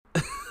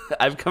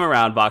I've come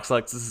around. Box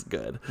Lux is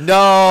good.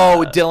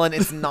 No, Dylan,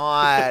 it's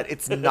not.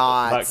 It's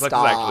not. Box Lux is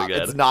Stop. actually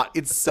good. It's not.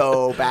 It's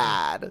so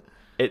bad.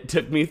 It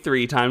took me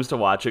 3 times to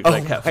watch it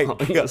because I kept my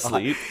falling God.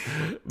 asleep.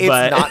 It's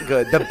But not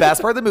good. The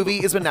best part of the movie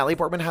is when Natalie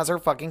Portman has her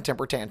fucking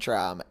temper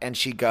tantrum and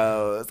she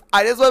goes,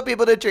 I just want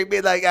people to treat me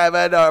like I'm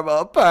a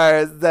normal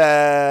person.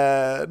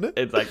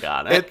 it's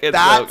iconic. It's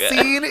That so good.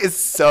 scene is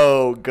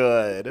so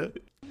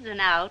good.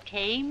 And out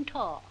came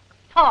talk.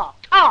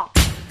 Talk, talk.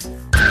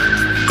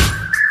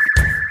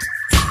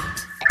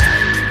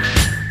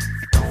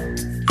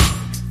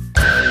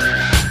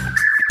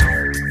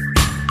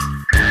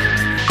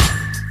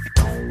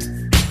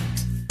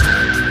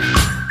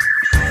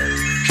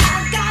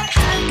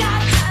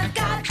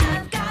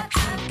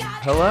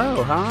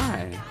 Hello,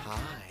 hi. Hi.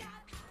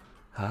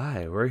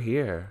 Hi, we're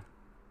here.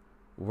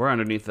 We're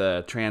underneath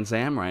the Trans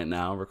Am right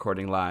now,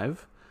 recording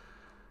live.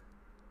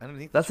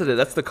 Underneath That's it.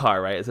 That's the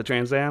car, right? It's a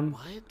Trans Am.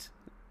 what?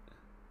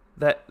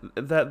 The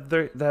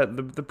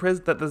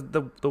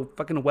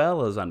fucking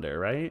well is under,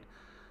 right?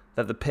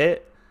 That the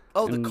pit.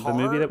 Oh, the in car? The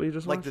movie that we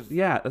just Like watched. the-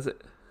 Yeah, that's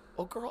it.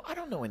 Oh, girl, I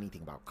don't know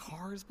anything about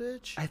cars,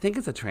 bitch. I think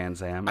it's a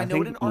Trans Am. I know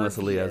what an think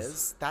Melissa RV Leo's.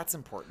 is. That's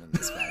important in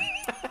this film.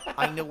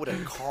 I know what a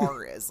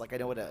car is. Like, I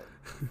know what a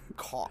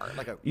car,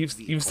 like a You've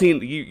vehicle. seen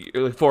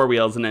you 4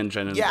 wheels and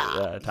engine and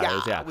Yeah,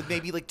 tires. Yeah, with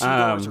maybe like 2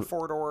 doors or Um,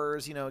 4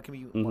 doors. You know, it can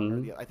be one or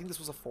the other. I think this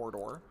was a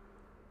 4-door.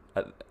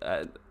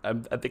 I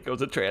think it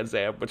was a Trans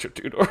Am, which are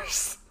 2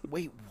 doors.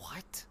 Wait,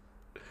 what?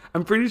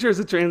 I'm pretty sure it's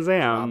a Trans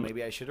Am.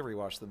 Maybe I should have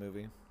rewatched the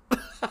movie.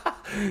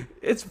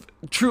 It's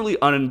truly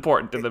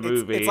unimportant to the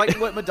movie. It's like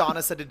what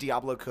Madonna said to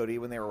Diablo Cody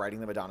when they were writing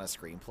the Madonna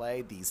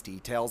screenplay. These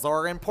details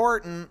are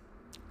important.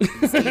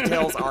 These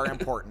details are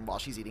important while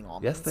she's eating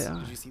almonds. Yes, they are.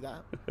 Did you see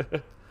that?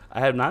 I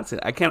have not seen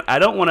it. I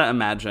don't want to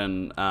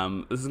imagine.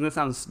 This is gonna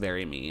sound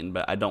very mean,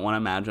 but I don't want to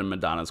imagine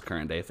Madonna's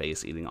current day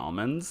face eating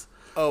almonds.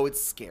 Oh,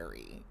 it's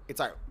scary. It's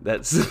like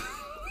That's.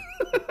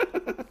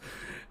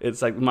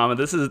 It's like, Mama,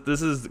 this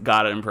is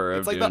God Emperor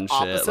it's of like doing the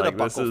opposite shit. Like of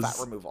this buccal is fat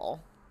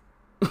removal.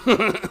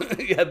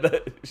 yeah.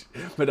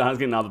 Madonna's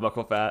getting all the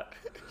buccal fat.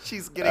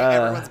 She's getting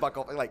everyone's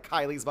buccal, like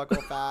Kylie's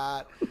buccal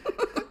fat.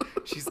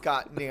 She's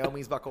got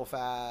Naomi's buccal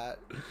fat.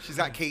 She's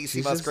got Casey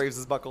She's just-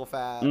 Musgraves' buccal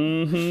fat.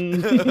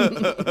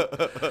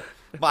 Mm-hmm.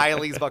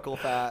 Miley's buccal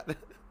fat.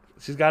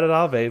 She's got it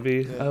all,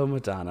 baby. Yeah. Oh,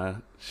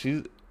 Madonna.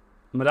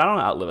 Madonna will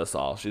outlive us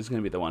all. She's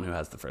gonna be the one who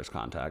has the first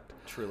contact.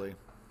 Truly.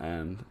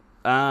 And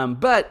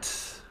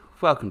but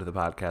welcome to the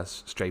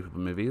podcast, Straight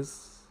People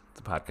Movies. It's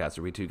a podcast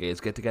where we 2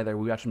 gays get together,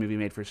 we watch a movie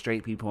made for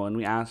straight people, and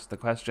we ask the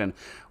question,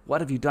 what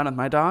have you done with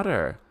my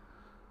daughter?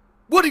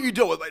 What have you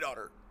done with my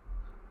daughter?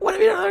 What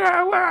have you done with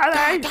her? Where are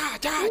they?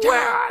 Where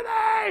are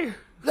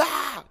they?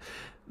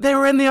 They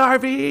were in the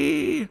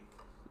RV.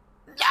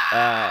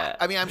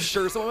 I mean, I'm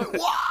sure someone went,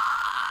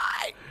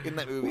 why? In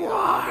that movie.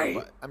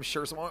 Why? I'm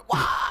sure someone went,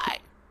 why?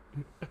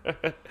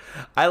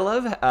 I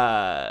love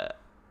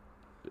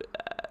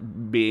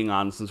being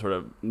on some sort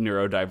of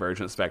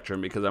neurodivergent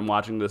spectrum because I'm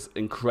watching this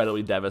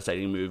incredibly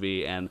devastating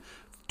movie, and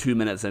 2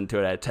 minutes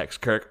into it, I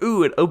text Kirk,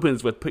 ooh, it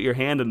opens with Put Your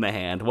Hand in the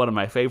Hand, one of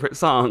my favorite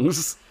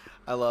songs.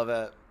 I love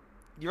it.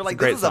 You're like, a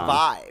great this is song. a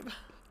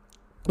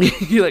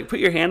vibe. You like Put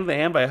Your Hand in the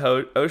Hand by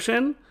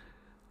Ocean?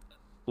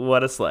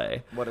 What a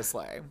sleigh. What a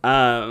sleigh.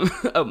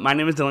 Oh, my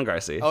name is Dylan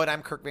Garcia. Oh, and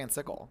I'm Kirk Van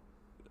Sickle.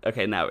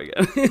 Okay, now we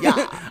go.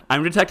 Yeah.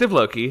 I'm Detective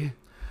Loki.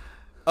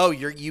 Oh,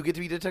 you get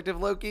to be Detective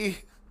Loki?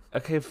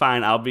 Okay,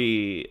 fine. I'll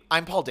be...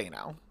 I'm Paul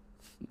Dano.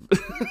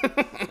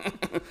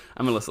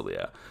 I'm Melissa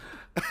Leo.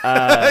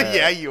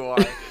 Yeah, you are.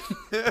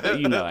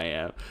 You know I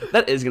am.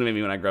 That is going to be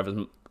me when I grow up as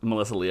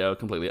Melissa Leo,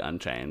 completely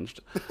unchanged.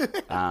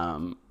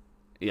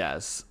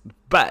 Yes.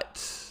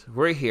 But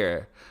we're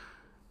here.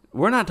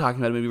 We're not talking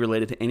about a movie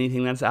related to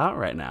anything that's out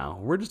right now.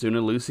 We're just doing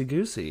a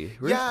loosey-goosey.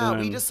 Yeah,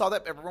 we just saw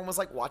that everyone was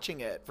like watching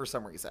it for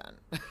some reason.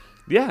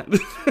 Yeah.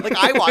 Like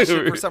I watched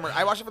it for summer.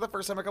 I watched it for the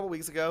first time a couple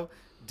weeks ago.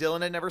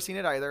 Dylan had never seen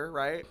it either,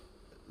 right?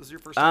 This is your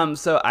first time?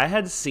 So I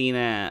had seen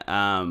it.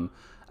 I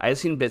had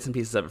seen bits and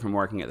pieces of it from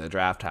working at the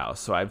Draft House.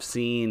 So I've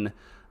seen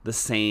the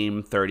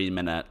same 30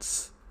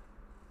 minutes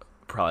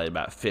probably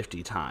about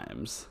 50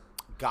 times.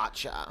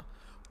 Gotcha.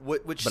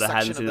 Which But I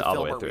hadn't section seen of it the all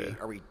the film way through.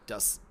 are we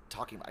just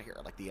talking about here?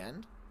 Like the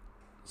end?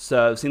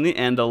 So I've seen the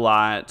end a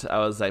lot. I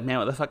was like, man,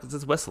 what the fuck is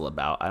this whistle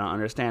about? I don't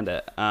understand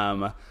it.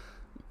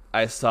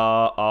 I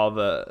saw all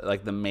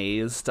the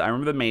maze. I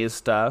remember the maze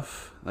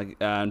stuff. Like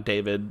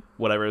David,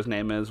 whatever his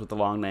name is with the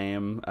long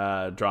name,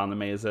 drawing the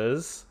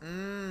mazes.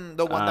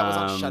 The one that was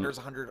on Shudder's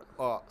 100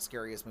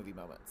 Scariest Movie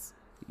Moments.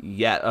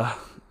 Yeah.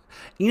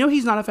 You know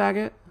he's not a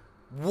faggot?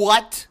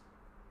 What?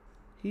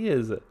 He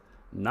is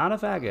not a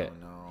faggot. Oh,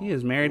 no. He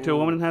is married to a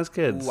woman and has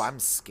kids. Ooh, I'm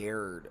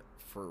scared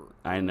for...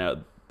 I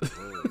know. I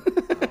don't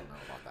know about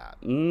that.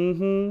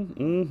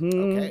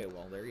 Okay,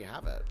 well, there you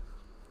have it.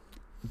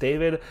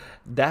 David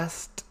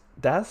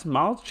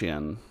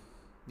Dastmalchian.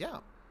 Yeah.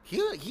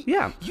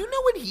 Yeah. You know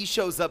when he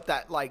shows up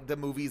that, like, the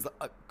movie's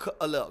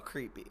a little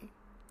creepy.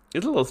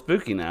 It's a little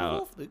spooky A now.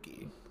 little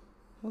spooky.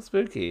 Well,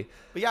 spooky.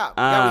 But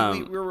yeah,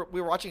 we were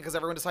watching because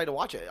everyone decided to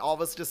watch it. All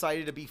of us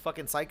decided to be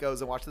fucking psychos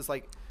and watch this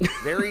like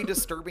very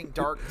disturbing,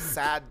 dark,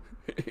 sad,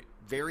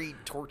 very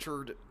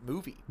tortured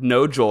movie.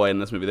 No joy in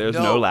this movie. There's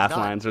no laugh none.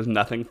 lines. There's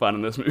nothing fun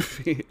in this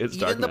movie. It's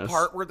Even darkness. the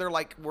part where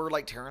we're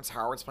like Terrence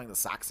Howard's playing the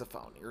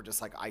saxophone. You're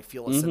just like, I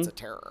feel a sense of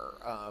terror,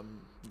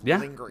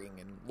 lingering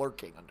and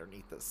lurking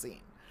underneath this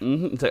scene.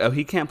 Mm-hmm. It's like, oh,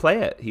 he can't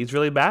play it. He's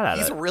really bad at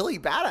it. He's really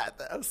bad at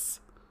this.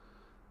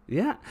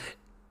 Yeah.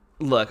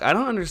 Look, I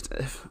don't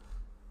understand.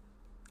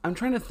 I'm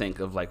trying to think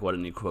of like what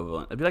an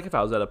equivalent. It'd be like if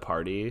I was at a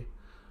party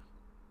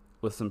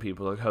with some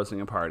people, like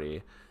hosting a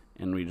party,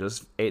 and we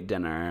just ate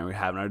dinner and we're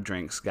having our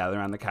drinks, gathered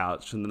around the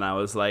couch, and then I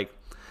was like,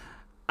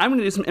 I'm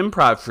gonna do some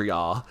improv for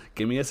y'all.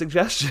 Give me a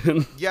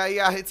suggestion.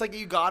 Yeah. It's like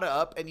you got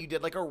up and you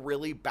did like a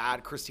really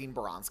bad Christine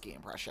Baranski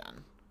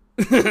impression,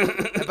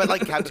 but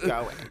like kept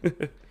going.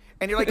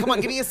 And you're like, come on,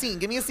 give me a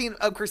scene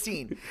of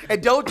Christine,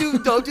 and don't do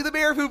the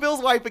Mayor of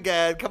Whoville's wife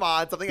again. Come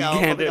on, something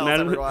else,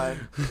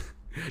 everyone.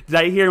 Did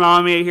I hear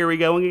Mamma Mia, Here We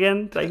Go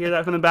again? Did I hear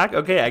that from the back?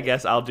 Okay, I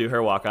guess I'll do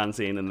her walk-on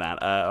scene in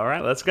that. All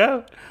right, let's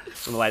go.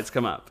 When the lights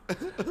come up.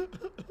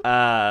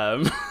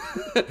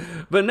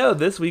 But no,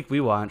 this week we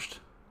watched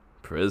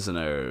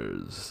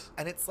Prisoners.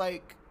 And it's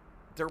like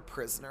they're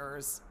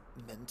prisoners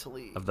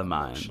mentally, of the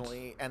mind,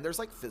 emotionally, and there's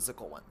like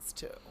physical ones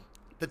too.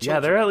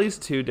 Yeah, there are at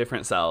least 2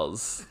 different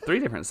cells, 3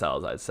 different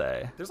cells, I'd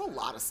say. There's a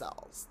lot of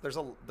cells. There's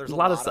a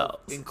lot of cells.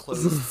 of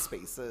enclosed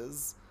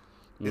spaces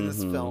in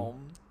this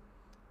film.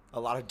 A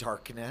lot of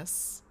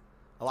darkness.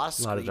 A lot of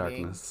screaming. A lot of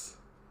darkness.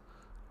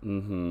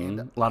 And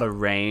a lot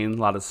of rain, a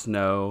lot of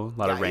snow, a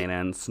lot of rain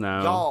and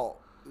snow. Y'all,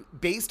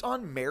 based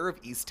on Mayor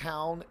of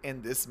Easttown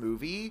and this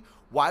movie,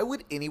 why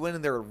would anyone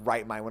in their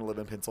right mind want to live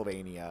in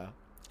Pennsylvania?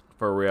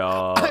 For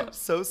real. I'm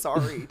so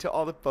sorry to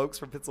all the folks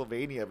from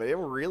Pennsylvania, but it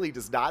really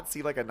does not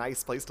seem like a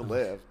nice place to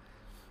live.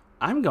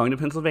 I'm going to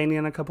Pennsylvania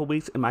in a couple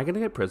weeks. Am I going to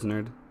get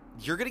prisonered?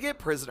 You're going to get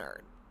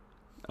prisonered.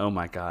 Oh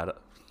my God.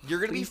 You're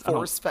going to be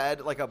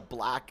force-fed like a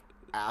black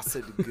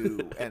acid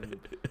goo and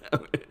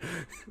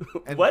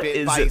what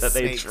is it that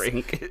snakes. They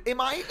drink?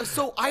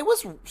 I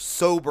was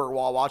sober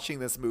while watching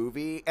this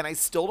movie, and I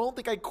still don't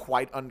think I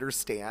quite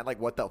understand like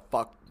what the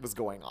fuck was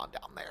going on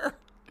down there.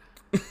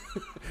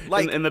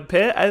 Like in the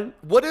pit,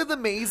 what do the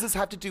mazes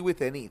have to do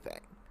with anything?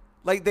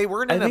 Like they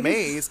weren't in a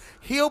maze.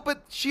 She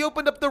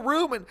opened up the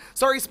room, and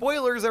sorry,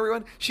 spoilers,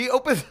 everyone.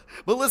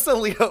 Melissa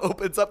and Leo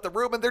opens up the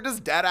room, and they're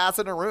just dead ass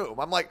in a room.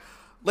 I'm like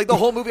the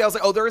whole movie, I was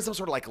like, oh, there is some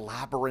sort of like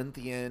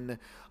labyrinthian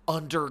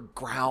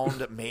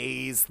underground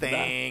maze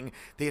thing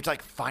that you have to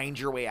like find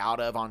your way out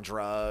of on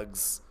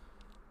drugs.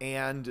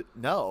 And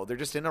no, they're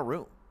just in a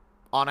room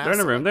on acid.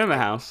 They're in a room. They're in the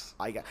house.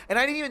 And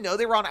I didn't even know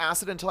they were on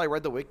acid until I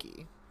read the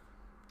wiki.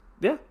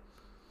 Yeah.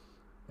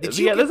 Did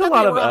you get that they were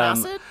on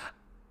acid?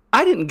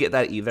 I didn't get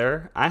that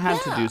either. I had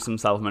to do some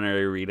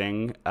self-monitory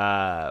reading,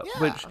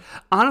 which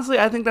honestly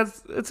I think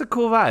it's a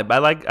cool vibe. I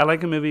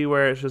like a movie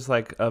where it's just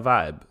like a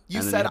vibe.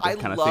 You said I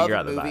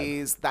love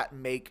movies that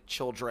make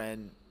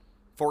children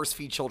force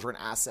feed children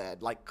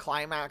acid, like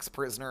Climax,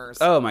 Prisoners.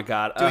 Oh my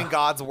God, doing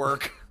God's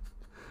work.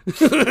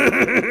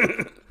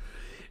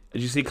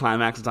 Did you see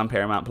Climax? It's on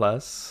Paramount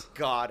Plus.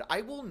 God,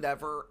 I will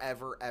never,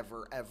 ever,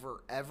 ever,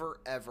 ever,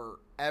 ever, ever,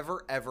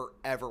 ever, ever,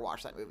 ever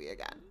watch that movie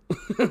again.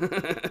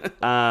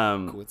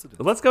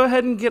 Let's go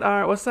ahead and get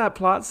what's that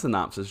plot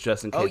synopsis,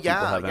 just in case people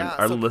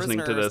are listening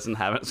to this and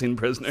haven't seen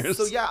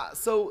Prisoners.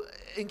 So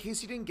in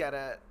case you didn't get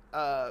it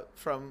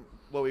from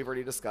what we've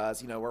already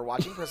discussed, we're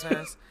watching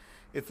Prisoners.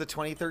 It's the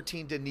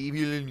 2013 Denis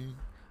Villeneuve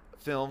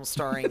film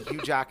starring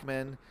Hugh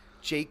Jackman,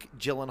 Jake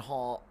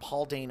Gyllenhaal,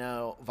 Paul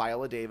Dano,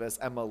 Viola Davis,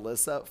 and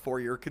Melissa. For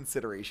your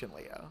consideration,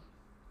 Leo.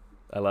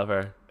 I love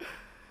her.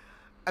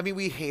 I mean,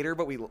 we hate her,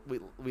 but we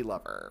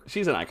love her.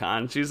 She's an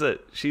icon. She's a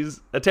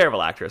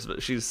terrible actress,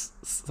 but she's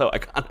so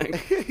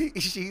iconic.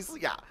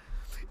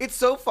 It's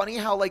so funny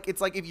how like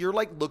it's like if you're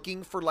like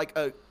looking for like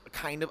a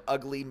kind of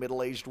ugly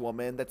middle-aged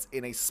woman that's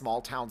in a small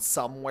town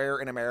somewhere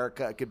in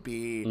America. It could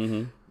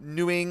be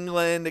New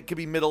England. It could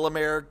be Middle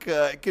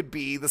America. It could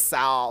be the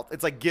South.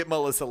 It's like get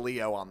Melissa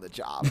Leo on the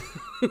job.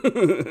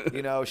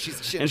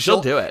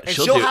 She'll do it. And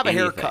she'll have anything. a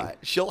haircut.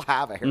 She'll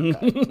have a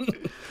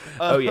haircut.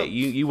 Oh yeah,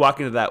 you walk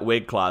into that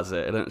wig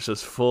closet and it's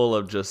just full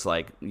of just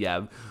like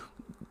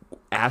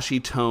ashy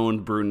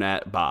toned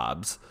brunette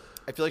bobs.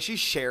 I feel like she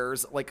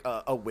shares like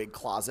a wig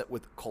closet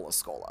with Cola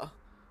Scola.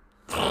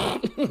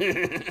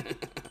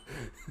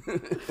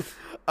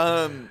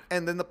 And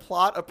then the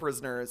plot of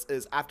Prisoners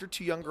is after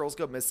 2 young girls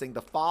go missing,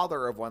 the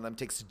father of one of them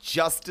takes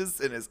justice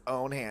in his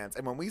own hands.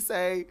 And when we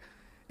say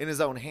in his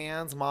own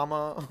hands,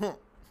 mama,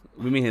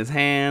 we mean his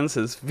hands,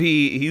 his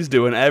feet. He's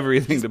doing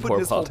everything to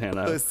poor Paul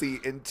Dano. Pussy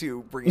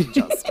into bringing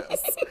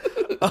justice.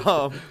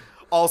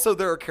 Also,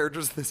 there are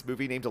characters in this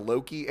movie named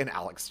Loki and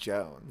Alex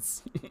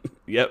Jones.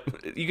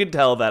 Yep. You can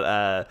tell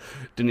that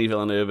Denis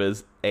Villeneuve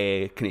is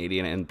A,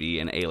 Canadian, and B,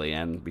 an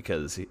alien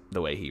because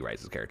the way he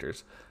writes his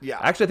characters. Yeah.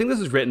 Actually, I think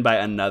this is written by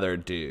another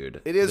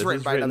dude. It is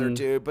written by another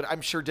dude, but I'm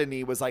sure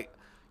Denis was like,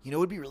 You know,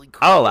 it would be really cool.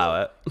 I'll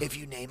allow it. If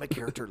you name a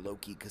character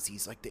Loki because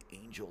he's like the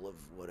angel of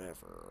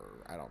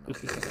whatever. I don't know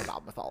anything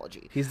about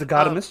mythology. He's the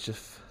god of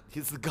mischief.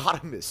 He's the god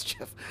of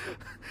mischief.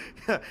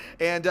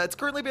 And it's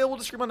currently available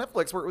to stream on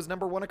Netflix, where it was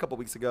 #1 a couple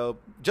weeks ago,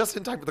 just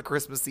in time for the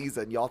Christmas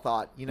season. Y'all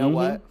thought, you know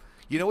what?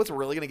 You know what's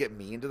really going to get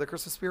me into the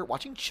Christmas spirit?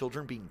 Watching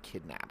children being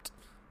kidnapped.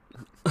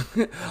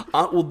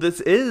 Well,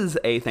 this is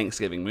a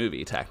Thanksgiving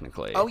movie,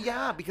 technically. Oh,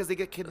 yeah, because they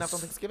get kidnapped on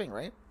Thanksgiving,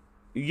 right?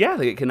 Yeah,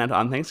 they get kidnapped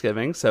on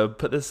Thanksgiving. So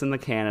put this in the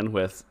canon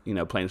with,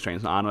 Planes,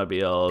 Trains, and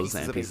Automobiles,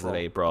 and Pieces of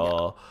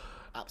April.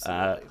 Yeah,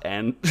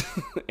 absolutely.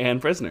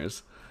 And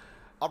Prisoners.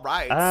 All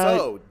right.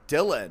 So,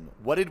 Dylan,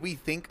 what did we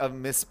think of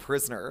Miss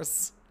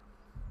Prisoners?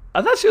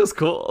 I thought she was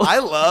cool. I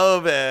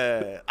love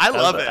it. I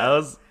love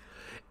it.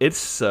 It's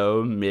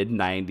so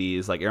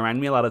mid-90s. Like, it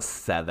reminded me a lot of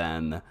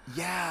Seven.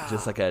 Yeah.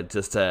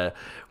 Just a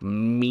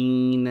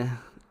mean,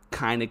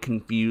 kind of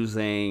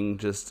confusing,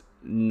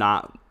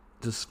 not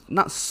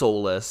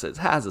soulless. It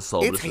has a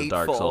soul, it's just a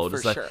dark soul.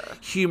 For just sure.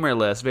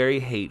 Humorless, very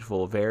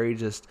hateful, very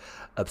just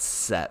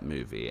upset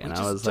movie. And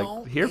I was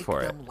like, here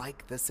for it. Don't make them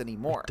like this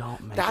anymore.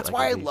 That's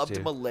why I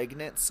loved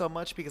Malignant so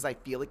much, because I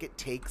feel like it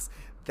takes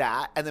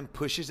that and then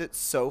pushes it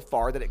so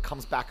far that it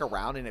comes back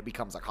around and it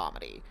becomes a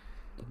comedy.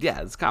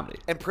 Yeah, it's comedy.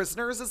 And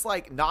Prisoners is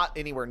like not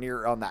anywhere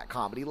near on that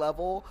comedy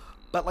level,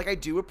 but like I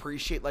do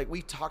appreciate, like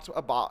we talked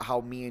about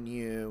how me and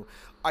you,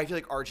 I feel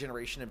like our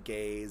generation of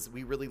gays,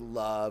 we really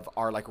love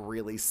our like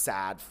really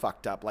sad,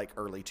 fucked up like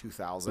early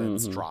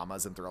 2000s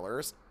dramas and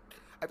thrillers.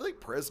 I feel like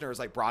Prisoners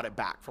like brought it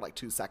back for like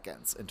 2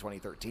 seconds in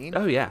 2013.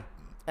 Oh yeah,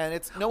 and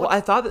it's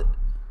I thought that.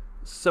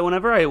 So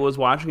whenever I was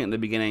watching it in the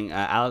beginning,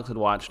 Alex had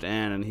watched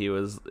in, and it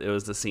was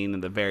the scene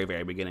in the very,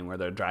 very beginning where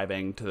they're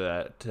driving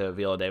to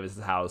Viola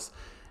Davis's house,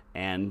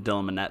 and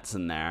Dylan Minette's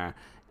in there,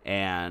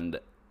 and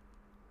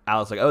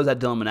Alex was like, "Oh, is that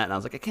Dylan Minette?" And I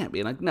was like, "It can't be."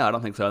 And like, "No, I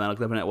don't think so." And then I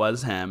looked up, and it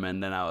was him.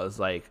 And then I was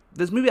like, I thought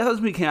this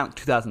movie came out in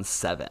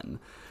 2007.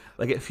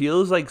 Like, it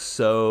feels like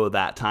so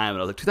that time. And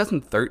I was like,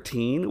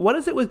 2013? What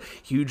is it with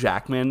Hugh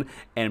Jackman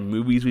and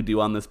movies we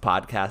do on this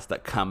podcast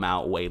that come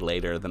out way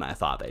later than I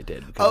thought they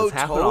did? Because it's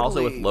happened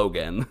also with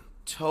Logan.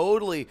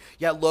 Totally.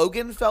 Yeah,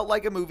 Logan felt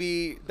like a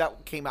movie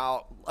that came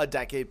out a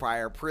decade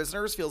prior.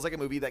 Prisoners feels like a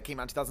movie that came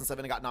out in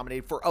 2007 and got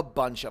nominated for a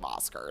bunch of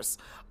Oscars.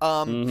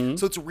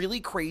 So it's really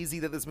crazy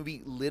that this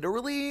movie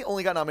literally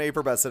only got nominated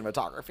for Best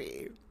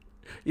Cinematography.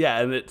 Yeah,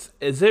 and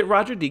is it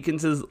Roger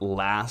Deakins'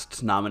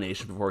 last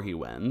nomination before he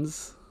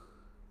wins?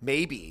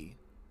 Maybe.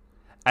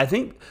 I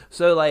think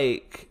so.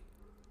 Like,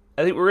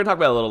 I think we're gonna talk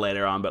about it a little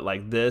later on, but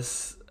like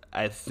this,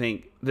 I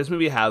think this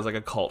movie has like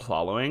a cult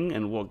following,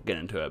 and we'll get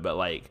into it. But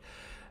like,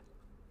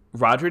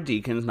 Roger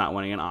Deakins not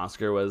winning an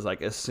Oscar was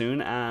like as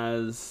soon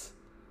as.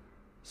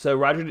 So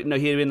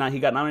he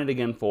got nominated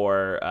again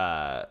for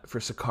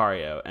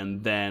Sicario,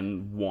 and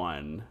then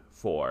won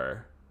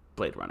for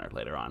Blade Runner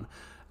later on.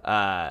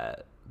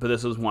 But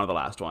this was one of the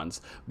last ones.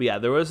 But yeah,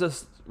 there was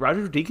this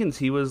Roger Deakins.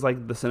 He was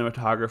like the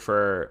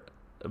cinematographer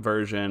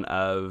version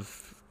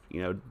of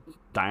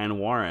Diane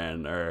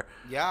Warren or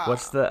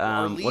what's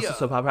the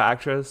soap opera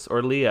actress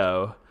or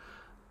Leo,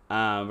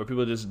 where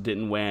people just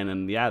didn't win.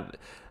 And yeah,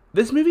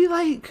 this movie,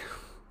 like,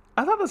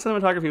 I thought the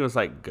cinematography was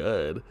like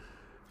good.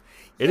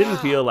 It didn't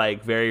feel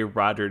like very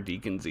Roger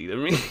Deakins-y to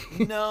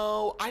me.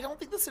 No, I don't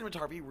think the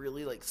cinematography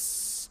really like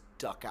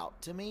stuck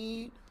out to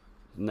me.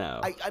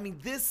 No, I mean,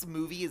 this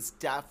movie is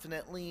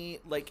definitely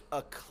like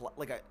a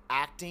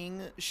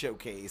acting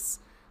showcase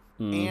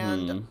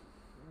and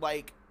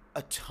like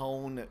a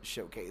tone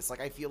showcase.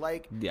 Like, I feel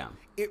like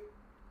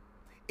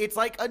it's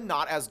like a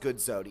not as good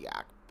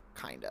Zodiac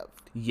kind of.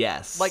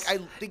 Yes, like I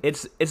think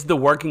it's the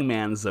working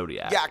man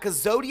Zodiac. Yeah,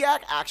 because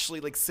Zodiac actually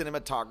like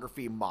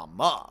cinematography,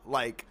 mama,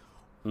 like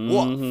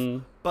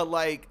woof. But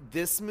like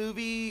this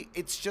movie,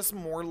 it's just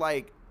more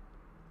like.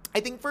 I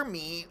think for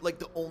me, like,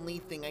 the only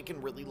thing I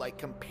can really, like,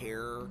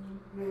 compare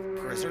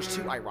Prisoners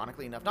to,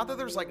 ironically enough, not that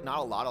there's, like, not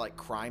a lot of, like,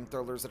 crime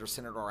thrillers that are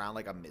centered around,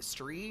 like, a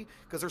mystery,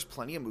 because there's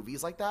plenty of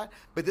movies like that,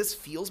 but this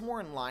feels more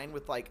in line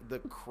with, like,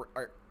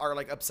 our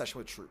like, obsession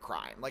with true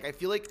crime. Like, I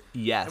feel like...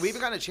 Yes. And we even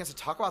got a chance to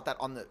talk about that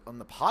on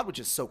the pod, which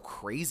is so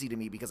crazy to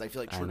me, because I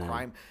feel like true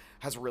crime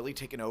has really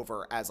taken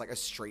over as like a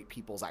straight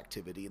people's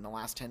activity in the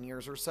last 10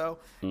 years or so.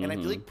 And I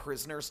feel like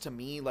Prisoners, to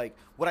me, like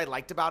what I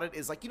liked about it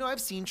is like,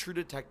 I've seen True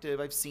Detective,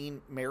 I've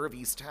seen Mayor of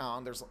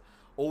Easttown. There's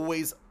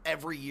always,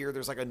 every year,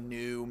 there's like a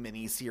new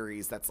mini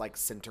series that's like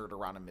centered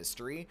around a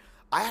mystery.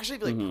 I actually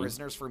feel like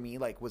Prisoners for me,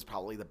 like, was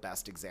probably the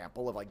best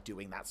example of like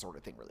doing that sort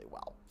of thing really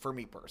well for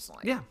me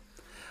personally. Yeah.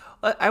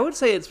 I would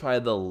say it's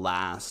probably the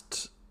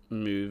last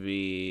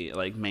movie,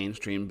 like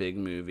mainstream big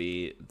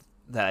movie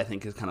that I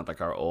think is kind of like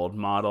our old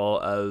model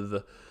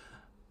of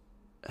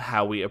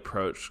how we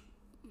approach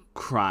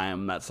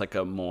crime. That's like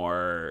a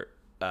more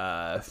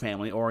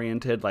family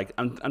oriented. Like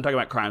I'm talking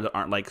about crimes that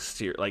aren't like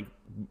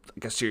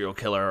a serial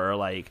killer or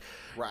like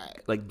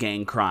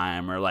gang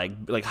crime or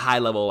like high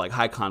level, like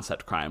high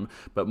concept crime,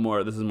 but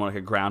this is more like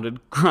a grounded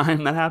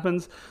crime that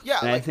happens. Yeah,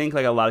 and I think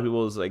like a lot of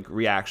people's like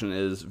reaction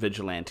is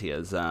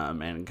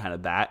vigilantism and kind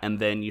of that, and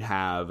then you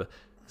have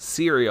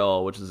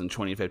Serial, which is in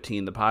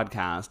 2015, the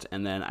podcast,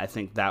 and then I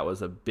think that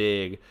was a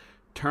big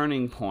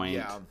turning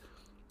point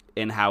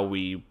in how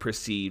we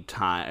perceive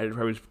time,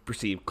 how we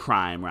perceive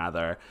crime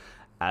rather,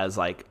 as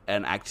like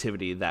an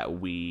activity that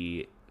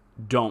we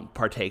don't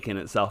partake in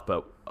itself,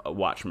 but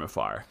watch from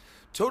afar.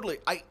 Totally.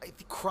 I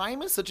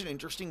crime is such an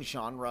interesting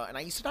genre, and I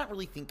used to not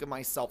really think of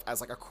myself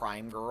as like a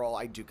crime girl.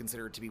 I do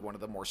consider it to be one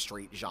of the more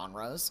straight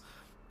genres.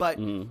 But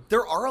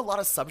there are a lot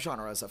of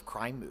subgenres of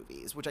crime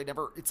movies, which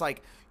it's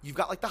like, you've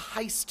got like the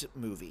heist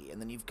movie, and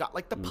then you've got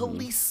like the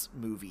police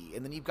movie,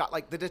 and then you've got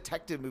like the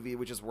detective movie,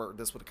 which is where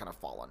this would kind of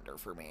fall under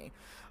for me.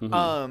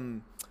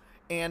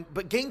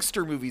 But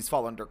gangster movies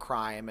fall under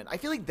crime, and I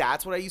feel like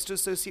that's what I used to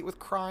associate with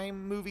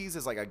crime movies,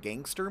 is like a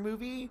gangster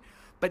movie.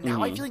 But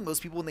now I feel like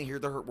most people, when they hear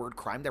the word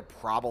crime, they're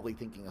probably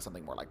thinking of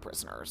something more like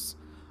Prisoners.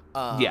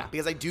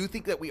 Because I do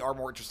think that we are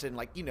more interested in,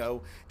 like, you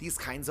know, these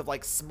kinds of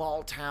like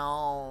small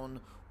town,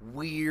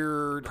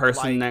 weird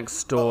person like,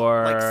 next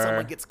door, like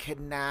someone gets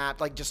kidnapped,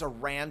 like just a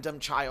random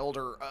child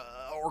or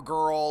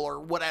girl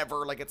or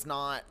whatever. Like, it's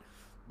not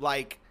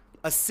like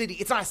a city.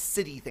 It's not a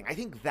city thing. I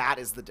think that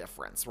is the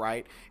difference,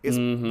 right? Is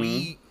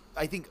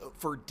I think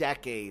for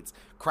decades,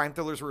 crime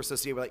thrillers were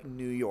associated with like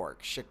New York,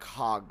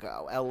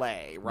 Chicago,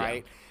 LA,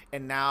 right? Yeah.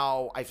 And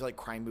now I feel like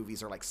crime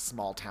movies are like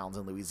small towns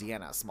in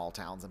Louisiana, small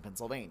towns in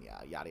Pennsylvania,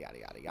 yada, yada,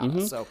 yada,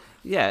 yada. So,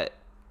 yeah.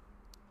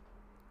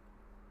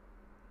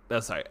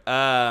 Oh, sorry.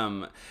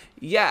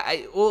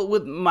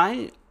 With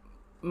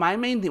my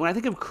main thing, when I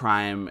think of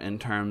crime in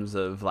terms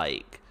of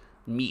like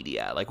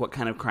media, like what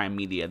kind of crime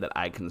media that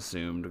I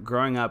consumed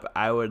growing up,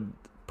 I would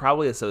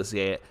probably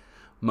associate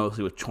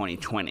mostly with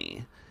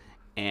 2020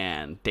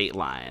 and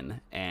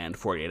Dateline and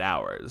 48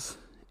 Hours.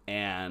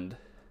 And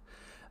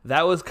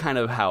that was kind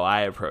of how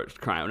I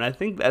approached crime. And I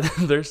think that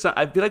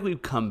I feel like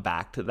we've come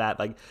back to that.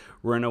 Like,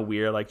 we're in a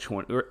weird, like,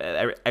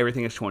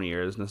 everything is 20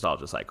 years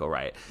nostalgia cycle,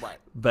 right? Right.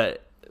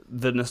 But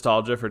the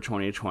nostalgia for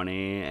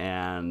 2020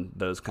 and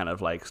those kind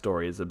of like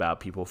stories about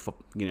people,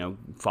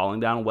 falling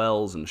down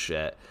wells and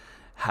shit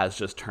has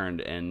just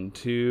turned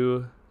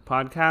into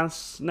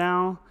podcasts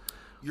now.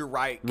 You're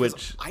right.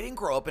 Which I didn't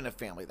grow up in a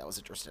family that was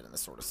interested in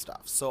this sort of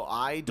stuff. So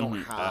I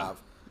don't have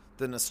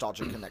the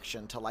nostalgia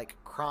connection to like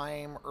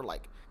crime or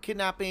like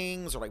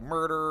kidnappings or like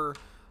murder.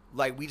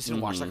 Like, we just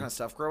didn't watch that kind of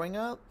stuff growing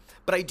up.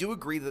 But I do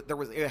agree that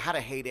it had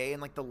a heyday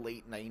in like the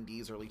late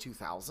 90s, early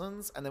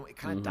 2000s, and then it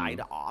kind of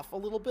died off a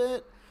little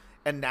bit.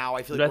 And now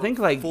I feel like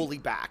we're fully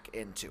back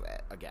into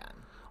it again.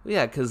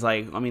 Yeah, because,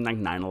 like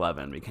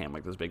 9/11 became,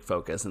 like, this big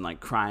focus, and, like,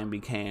 crime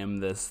became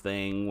this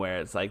thing where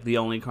it's, like, the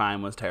only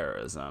crime was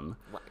terrorism.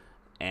 Right.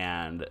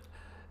 And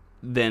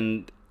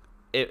then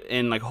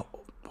in, like,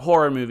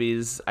 horror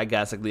movies, I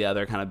guess, like, the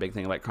other kind of big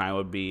thing, like, crime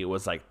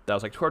was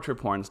torture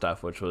porn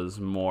stuff, which was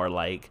more,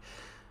 like,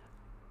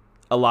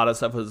 a lot of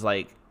stuff was,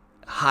 like,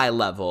 high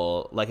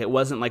level. Like, it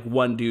wasn't like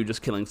one dude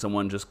just killing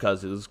someone just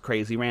because it was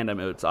crazy random.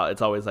 It's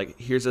always like,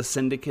 here's a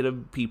syndicate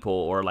of people,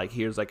 or like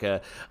here's like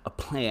a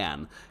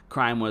plan.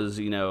 Crime was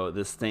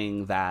this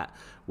thing that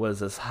was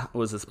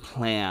this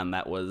plan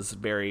that was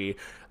very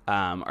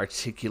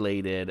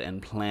articulated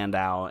and planned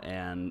out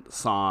and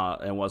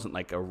wasn't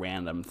like a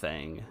random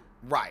thing,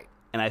 right?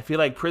 And I feel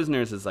like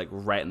Prisoners is like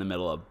right in the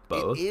middle of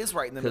both. It is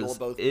right in the middle of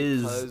both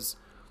because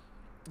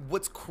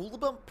what's cool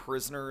about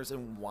Prisoners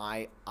and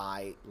why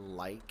I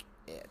like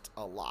it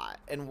a lot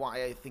and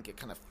why I think it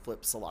kind of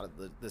flips a lot of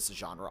this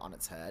genre on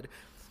its head.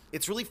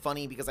 It's really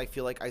funny because I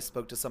feel like I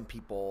spoke to some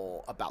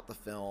people about the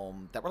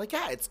film that were like,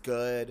 yeah, it's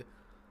good.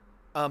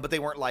 But they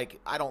weren't like,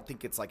 I don't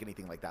think it's like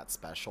anything like that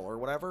special or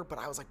whatever. But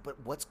I was like, but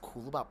what's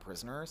cool about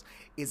Prisoners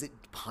is it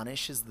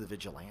punishes the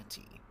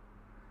vigilante.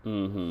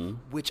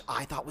 Which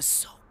I thought was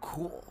so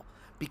cool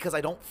because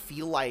I don't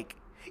feel like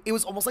it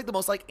was almost like the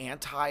most like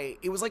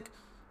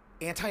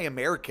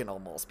anti-American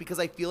almost, because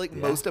I feel like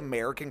most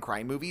American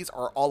crime movies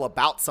are all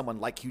about someone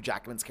like Hugh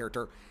Jackman's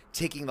character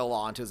taking the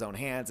law into his own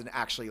hands and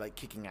actually like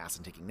kicking ass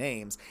and taking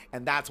names.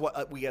 And that's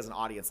what we as an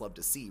audience love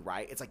to see,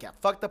 right? It's like, yeah,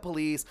 fuck the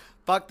police,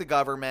 fuck the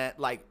government.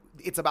 Like,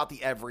 it's about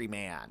the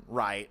everyman,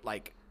 right?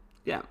 Like,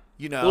 yeah,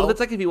 Well, it's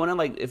like if you want to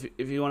like if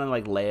you want to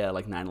like lay a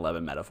like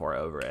 9/11 metaphor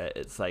over it,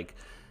 it's like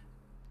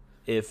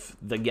if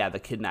the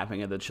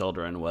kidnapping of the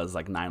children was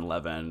like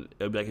 9/11,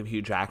 it would be like if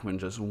Hugh Jackman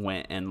just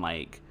went and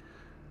like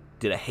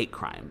did a hate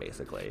crime,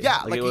 basically.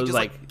 Yeah, like he just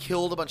like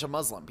killed a bunch of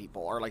Muslim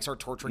people or like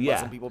started torturing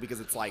Muslim people because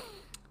it's like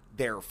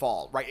their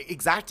fault, right?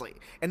 Exactly.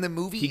 And the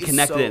movie he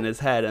connected it in his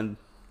head, and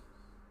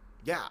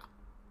yeah,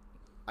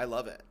 I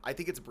love it. I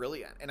think it's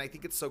brilliant, and I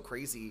think it's so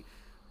crazy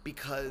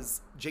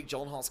because Jake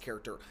Gyllenhaal's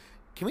character.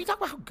 Can we talk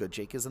about how good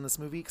Jake is in this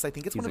movie? Because I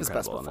think it's one of his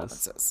best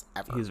performances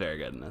ever. He's very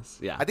good in this.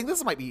 Yeah, I think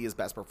this might be his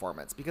best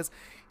performance because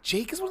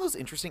Jake is one of those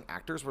interesting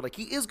actors where like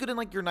he is good in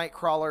like your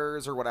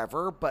Nightcrawlers or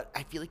whatever, but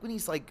I feel like when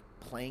he's like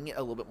playing it a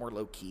little bit more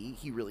low key,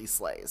 he really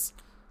slays.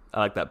 I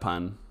like that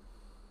pun.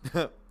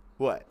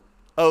 What?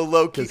 Oh,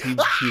 low key. He's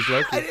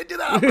low key. I didn't do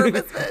that on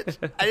purpose,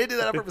 bitch. I didn't do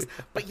that on purpose.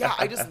 But yeah,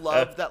 I just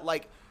love that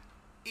like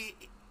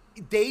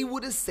they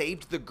would have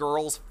saved the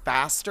girls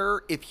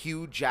faster if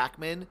Hugh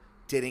Jackman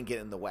didn't get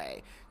in the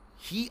way.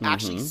 he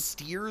actually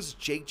steers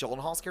Jake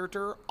Gyllenhaal's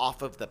character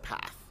off of the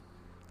path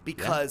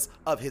because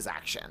of his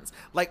actions.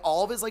 Like,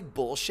 all of his, like,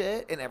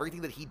 bullshit and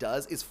everything that he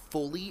does is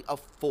fully a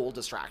full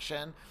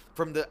distraction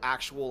from the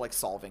actual, like,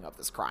 solving of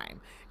this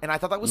crime. And I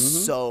thought that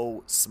was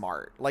so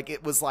smart. Like,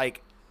 it was,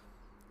 like,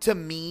 to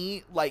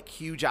me, like,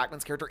 Hugh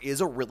Jackman's character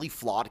is a really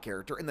flawed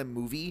character, and the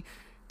movie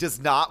does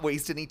not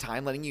waste any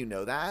time letting you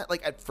know that.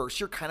 Like, at first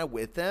you're kind of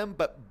with them,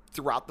 but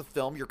throughout the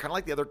film, you're kind of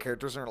like the other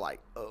characters and are like,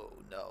 oh,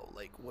 no,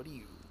 like, what are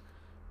you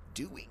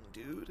doing,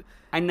 dude?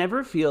 I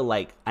never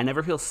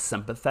feel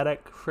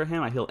sympathetic for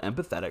him. I feel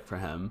empathetic for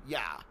him.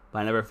 Yeah. But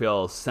I never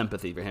feel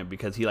sympathy for him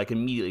because he, like,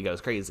 immediately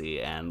goes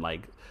crazy and,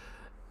 like,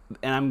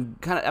 and I'm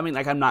kind of, I mean,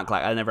 like, I'm not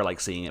glad, I never like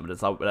seeing it, but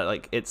it's all,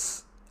 like,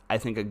 it's, I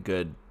think, a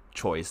good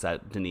choice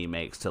that Denis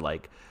makes to,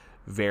 like,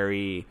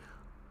 very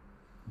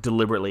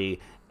deliberately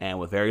and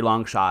with very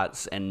long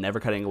shots and never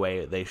cutting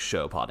away, they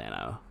show Paul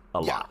Dano a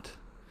lot.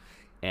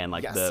 And,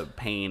 like, the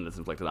pain that's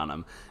inflicted on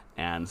him.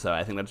 And so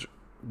I think that's,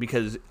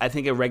 because I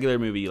think a regular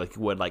movie, like,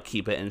 would, like,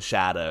 keep it in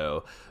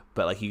shadow,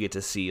 but, like, you get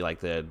to see, like,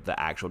 the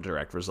actual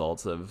direct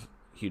results of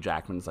Hugh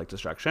Jackman's, like,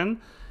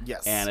 destruction.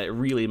 Yes. And it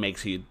really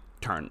makes you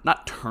I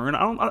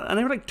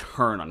never, like,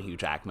 turn on Hugh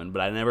Jackman,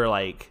 but I never,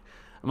 like,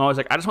 I'm always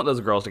like, I just want those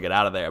girls to get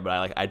out of there,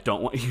 but I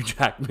don't want Hugh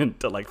Jackman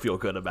to, like, feel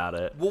good about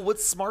it. Well,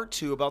 what's smart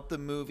too about the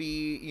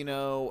movie,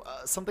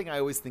 something I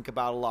always think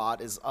about a lot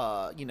is,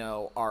 our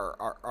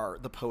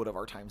the poet of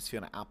our times,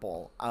 Fiona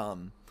Apple,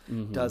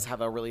 does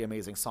have a really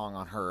amazing song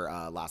on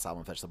her last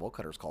album, Fetch the Bolt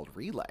Cutters, called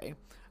Relay,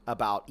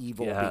 about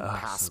evil being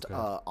passed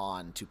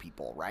on to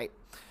people, right?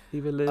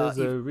 Evil is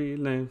a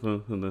relay.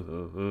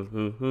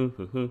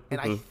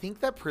 And I think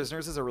that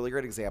Prisoners is a really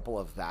great example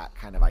of that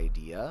kind of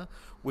idea,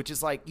 which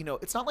is like,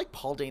 it's not like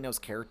Paul Dano's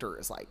character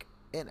is like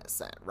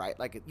innocent, right?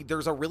 Like,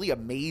 there's a really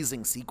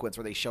amazing sequence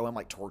where they show him,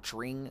 like,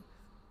 torturing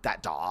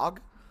that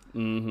dog,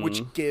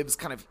 which gives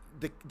kind of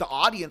the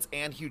audience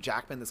and Hugh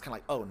Jackman this kind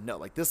of like, oh no,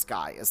 like, this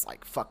guy is,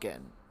 like,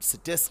 fucking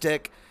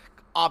sadistic.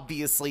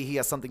 Obviously he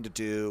has something to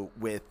do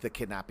with the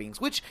kidnappings,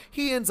 which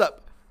he ends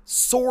up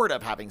sort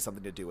of having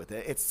something to do with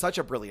it. It's such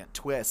a brilliant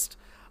twist.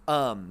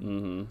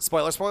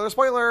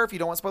 Spoiler, if you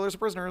don't want spoilers for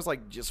Prisoners,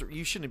 like, just,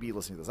 you shouldn't be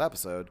listening to this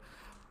episode.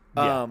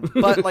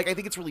 But, like, I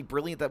think it's really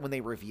brilliant that when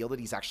they reveal that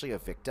he's actually a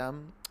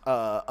victim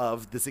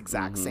of this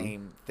exact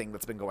same thing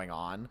that's been going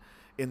on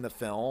in the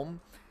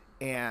film.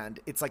 And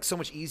it's, like, so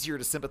much easier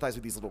to sympathize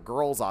with these little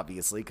girls,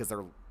 obviously, because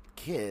they're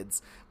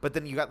kids. But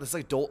then you got this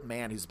adult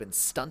man who's been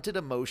stunted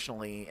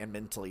emotionally and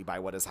mentally by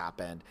what has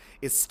happened,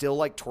 is still,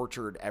 like,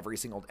 tortured every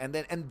single, and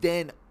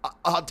then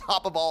on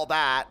top of all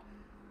that,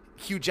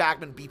 Hugh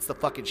Jackman beats the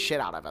fucking shit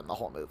out of him the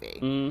whole movie.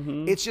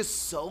 It's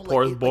just so, like,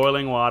 pours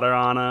boiling water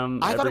on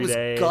him. I thought it was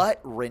day. gut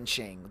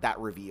wrenching, that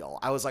reveal.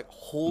 I was like,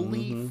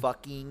 holy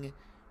fucking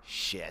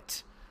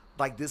shit.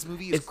 Like, this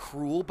movie is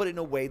cruel, but in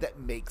a way that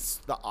makes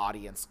the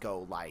audience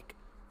go, like,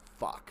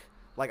 fuck.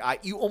 Like,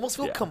 you almost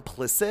feel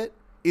complicit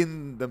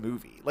in the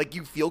movie. Like,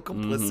 you feel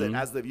complicit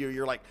as the viewer.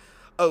 You're like,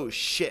 oh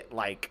shit,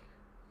 like,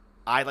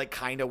 I, like,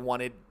 kind of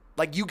wanted,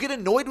 like, you get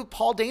annoyed with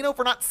Paul Dano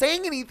for not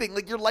saying anything.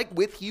 Like, you're, like,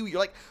 with you. You're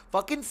like,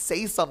 fucking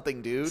say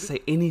something, dude. Say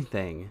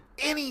anything.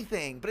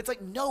 But it's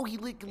like, no, he,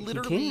 like,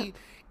 literally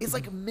is,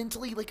 like,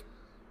 mentally,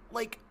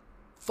 like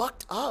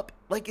fucked up.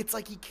 Like, it's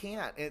like he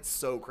can't. And it's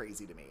so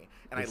crazy to me.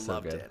 And I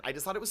loved it. I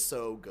just thought it was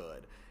so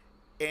good.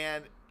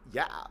 And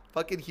yeah,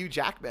 fucking Hugh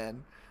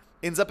Jackman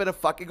ends up in a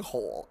fucking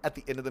hole at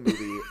the end of the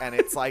movie. And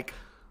it's like,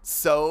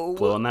 so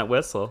blowing that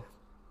whistle.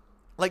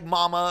 Like,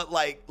 mama,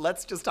 like,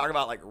 let's just talk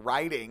about, like,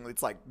 writing.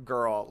 It's like,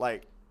 girl,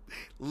 like,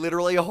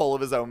 literally a hole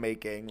of his own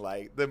making.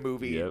 Like, the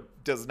movie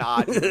does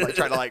not like,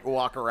 try to, like,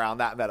 walk around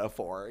that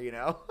metaphor,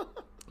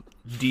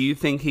 Do you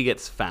think he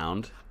gets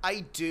found?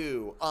 I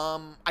do.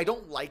 I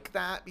don't like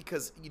that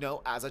because,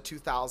 as a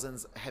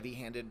 2000s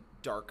heavy-handed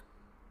dark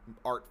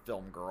art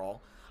film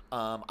girl,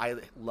 I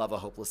love a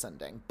hopeless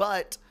ending.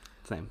 But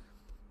Same.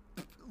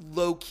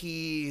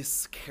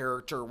 Loki's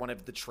character, one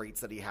of the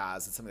traits that he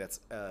has, and something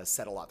that's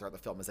said a lot throughout the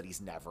film, is that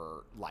he's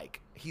never, like,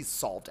 he's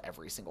solved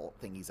every single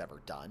thing he's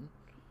ever done.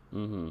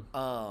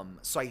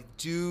 So I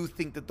do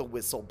think that the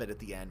whistle bit at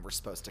the end, we're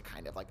supposed to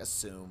kind of, like,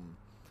 assume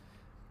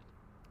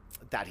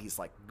that he's,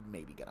 like,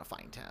 maybe gonna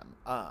find him.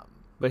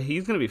 But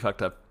he's gonna be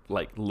fucked up,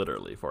 like,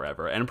 literally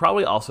forever, and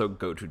probably also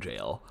go to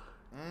jail.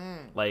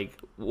 Like,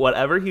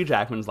 whatever Hugh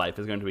Jackman's life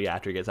is going to be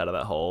after he gets out of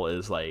that hole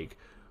is, like,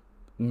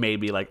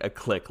 maybe, like, a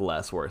click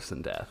less worse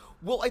than death.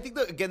 Well, I think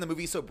that, again, the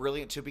movie's so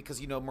brilliant too because,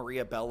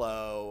 Maria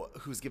Bello,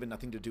 who's given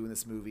nothing to do in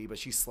this movie, but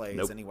she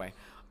slays anyway.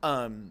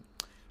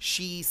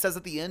 She says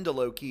at the end to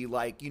Loki,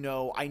 like,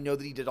 I know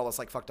that he did all this,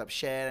 like, fucked up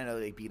shit. I know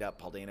that he beat up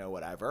Paul Dano,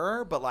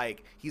 whatever, but,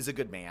 like, he's a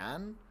good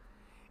man.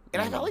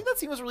 And I felt like that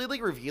scene was really,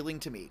 like, revealing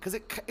to me because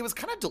it was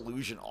kind of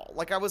delusional.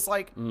 Like, I was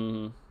like,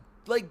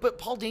 like, but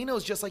Paul Dano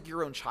is just like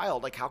your own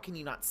child. Like, how can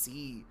you not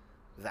see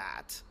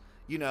that?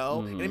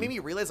 And it made me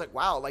realize, like,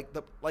 wow,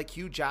 like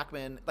Hugh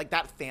Jackman, like,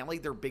 that family,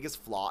 their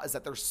biggest flaw is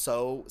that they're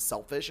so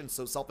selfish and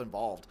so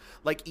self-involved.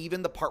 Like,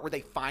 even the part where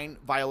they find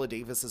Viola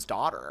Davis's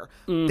daughter,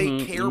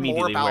 they care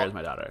more about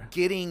my daughter?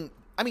 getting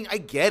I mean, I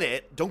get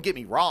it. Don't get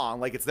me wrong.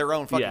 Like, it's their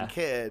own fucking Yeah.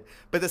 kid.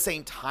 But at the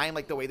same time,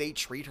 like, the way they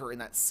treat her in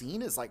that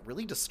scene is, like,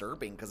 really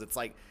disturbing. Because it's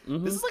like,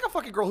 this is like a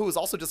fucking girl who was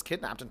also just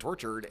kidnapped and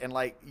tortured. And,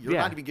 like, you're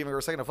Yeah. not even giving her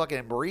a second to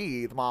fucking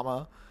breathe,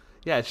 mama.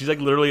 Yeah, she's like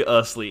literally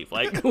asleep.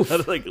 Like,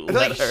 let Like,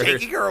 her.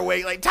 shaking her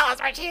awake. Like, tell us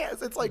where she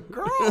is. It's like,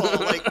 girl.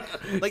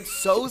 like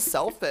so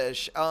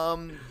selfish.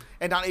 And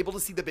not able to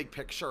see the big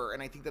picture.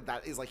 And I think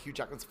that is, like, Hugh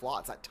Jackman's flaw.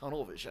 It's that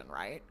tunnel vision,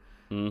 right?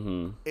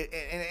 Mm-hmm.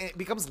 It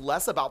becomes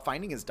less about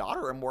finding his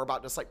daughter and more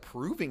about just like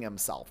proving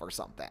himself or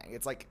something.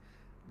 It's like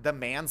the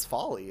man's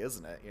folly,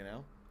 isn't it? You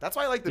know, that's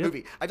why I like the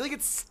movie. I feel like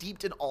it's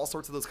steeped in all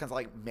sorts of those kinds of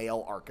like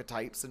male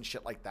archetypes and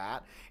shit like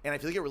that. And I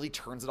feel like it really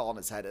turns it all on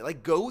its head. It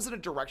like goes in a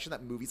direction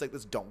that movies like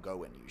this don't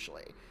go in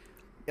usually.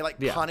 It like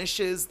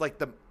punishes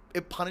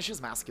it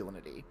punishes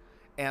masculinity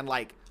and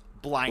like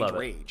blind Love it.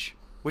 rage,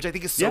 which I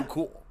think is so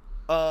cool.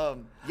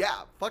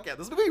 Fuck yeah,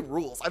 this movie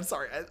rules. I'm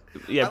sorry.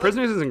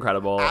 Prisoners is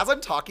incredible. As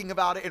I'm talking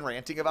about it and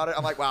ranting about it,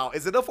 I'm like, wow,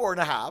 is it a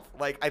 4.5?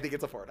 Like, I think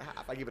it's a 4.5.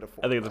 I give it a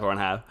 4. I think it's a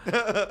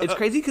 4.5. It's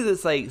crazy because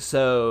it's like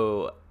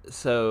so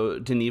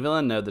Denis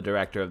Villeneuve, the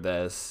director of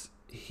this,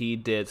 he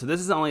did. So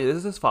this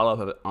is his follow up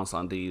of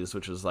Incendies,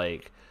 which was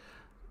like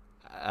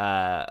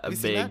a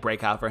big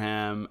breakout for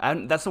him.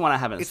 That's the one I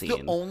haven't seen. It's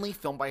the only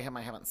film by him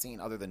I haven't seen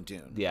other than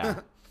Dune.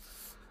 Yeah.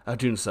 Oh,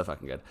 Dune's so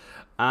fucking good.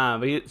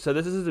 So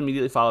this is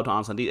immediately followed to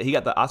Incendies. He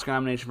got the Oscar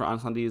nomination for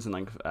Incendies in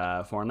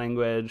like foreign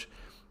language,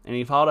 and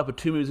he followed up with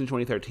 2 movies in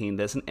 2013.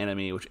 This and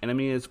Enemy, which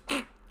Enemy is.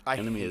 I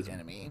hate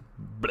Enemy.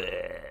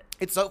 Bleh.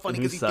 It's so funny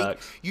because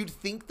you'd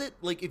think that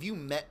like if you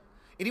met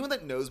anyone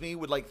that knows me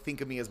would like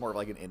think of me as more of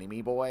like an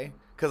Enemy boy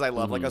because I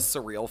love like a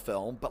surreal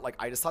film, but like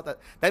I just thought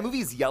that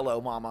movie's yellow,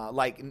 mama.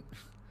 Like.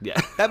 Yeah.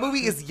 That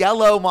movie is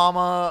yellow,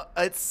 mama.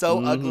 It's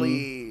so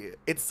ugly.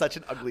 It's such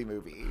an ugly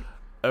movie.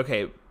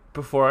 Okay.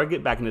 Before I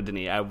get back into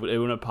Denis, I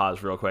want to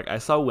pause real quick. I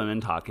saw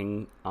Women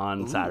Talking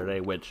on Saturday,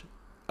 which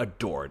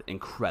adored.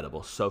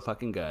 Incredible. So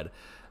fucking good.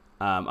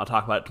 I'll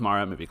talk about it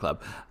tomorrow at Movie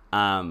Club.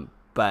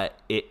 But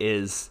it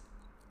is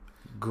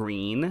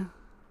green.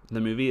 The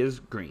movie is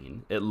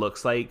green. It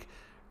looks like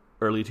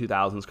early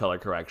 2000s color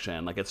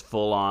correction. Like it's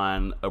full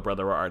on Oh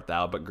Brother Where Art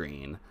Thou, but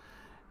green.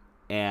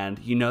 And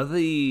you know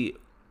the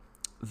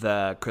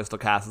Crystal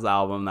Castles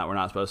album that we're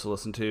not supposed to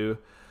listen to?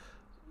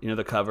 You know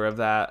the cover of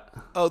that?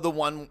 Oh, the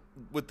one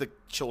with the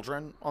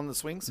children on the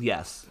swings?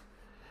 Yes.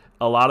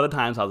 A lot of the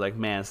times I was like,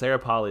 man, Sarah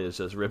Polley is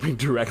just ripping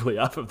directly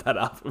off of that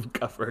album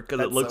cover because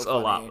it looks a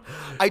lot.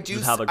 I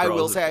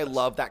will say I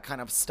love that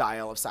kind of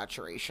style of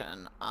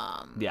saturation.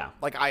 Yeah.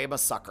 Like I am a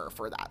sucker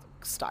for that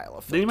style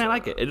of filter. Then you might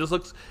like it. It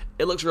looks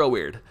real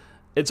weird.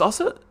 It's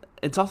also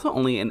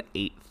only in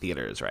 8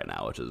 theaters right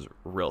now, which is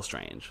real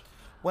strange.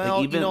 Well,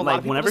 like, even a lot like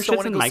of people whenever just don't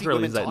shit's in wanna go see micro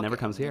Women release, it Talking, never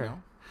comes here. you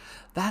know?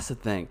 That's the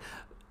thing.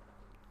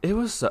 It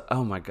was so,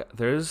 oh my god.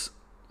 There's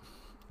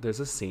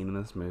a scene in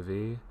this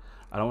movie.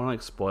 I don't want to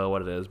like spoil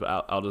what it is,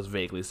 but I'll just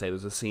vaguely say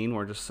there's a scene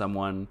where just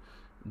someone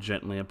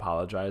gently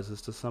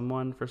apologizes to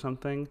someone for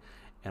something,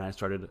 and I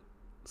started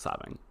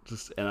sobbing.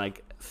 And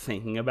like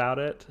thinking about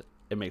it,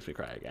 it makes me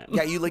cry again.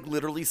 Yeah, you like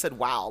literally said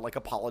 "wow," like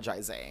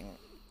apologizing.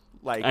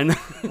 Like I know.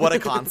 what a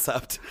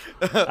concept.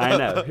 I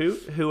know.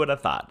 Who would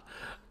have thought?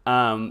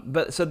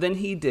 But so then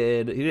he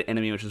did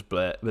Enemy, which is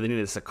bleh, but then he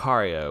did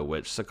Sicario,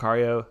 which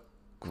Sicario,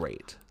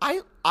 great.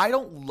 I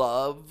don't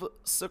love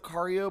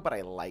Sicario, but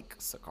I like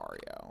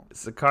Sicario.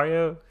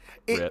 Sicario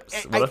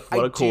rips. What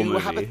a cool movie. I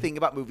do have a thing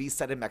about movies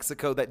set in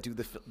Mexico that do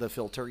the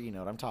filter. You know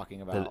what I'm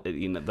talking about?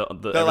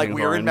 The like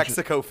we're orange. in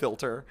Mexico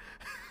filter.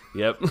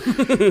 Yep.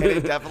 And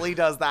it definitely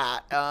does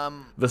that.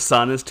 The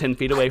sun is 10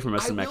 feet away from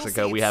us in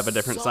Mexico. We have a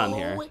different sun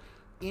here.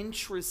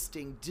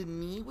 Interesting.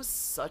 Denis was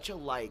such a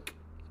like.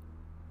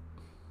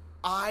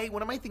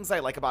 One of my things I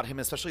like about him,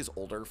 especially his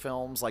older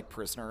films like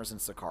Prisoners and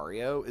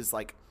Sicario, is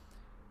like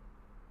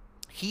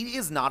he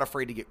is not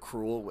afraid to get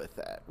cruel with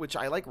it, which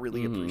I like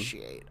really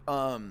appreciate.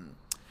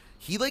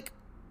 He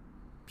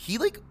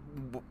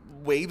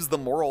waves the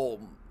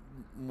moral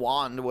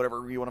wand,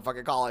 whatever you want to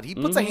fucking call it. He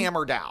puts a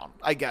hammer down,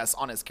 I guess,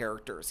 on his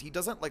characters. He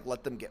doesn't like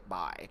let them get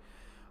by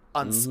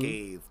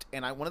unscathed.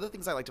 And one of the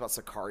things I liked about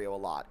Sicario a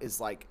lot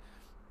is like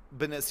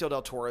Benicio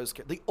del Toro's.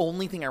 The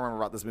only thing I remember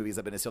about this movie is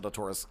that Benicio del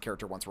Toro's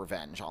character wants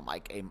revenge on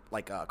like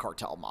a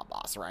cartel mob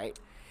boss, right?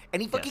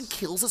 And he fucking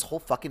kills his whole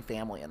fucking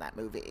family in that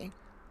movie.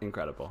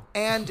 Incredible.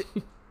 And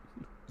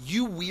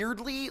you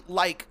weirdly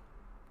like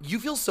you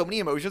feel so many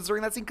emotions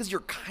during that scene because you're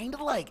kind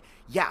of like,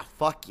 yeah,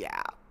 fuck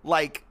yeah,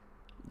 like,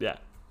 yeah,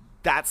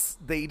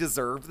 they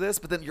deserve this.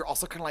 But then you're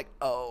also kind of like,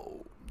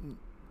 oh,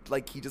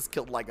 like he just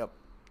killed like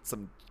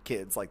some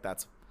kids, like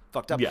that's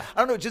fucked up. Yeah, I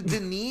don't know. Just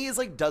Denis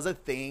like does a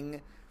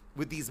thing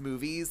with these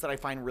movies that I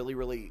find really,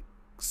 really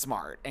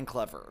smart and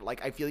clever.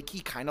 Like I feel like he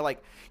kind of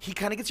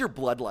gets your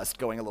bloodlust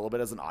going a little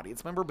bit as an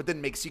audience member, but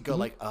then makes you go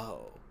like,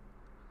 oh,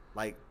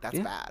 like that's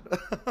bad.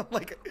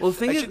 Like, well,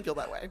 I shouldn't feel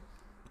that way.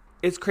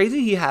 It's crazy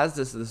he has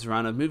this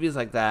run of movies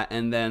like that,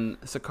 and then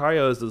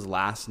Sicario is his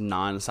last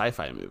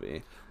non-sci-fi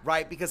movie.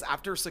 Right, because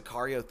after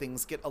Sicario,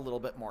 things get a little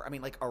bit more. I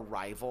mean, like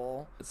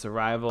Arrival. It's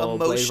Arrival,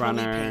 Blade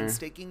emotionally Runner.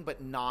 painstaking,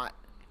 but not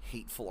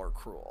hateful or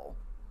cruel.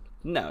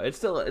 No,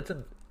 it's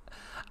a.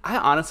 I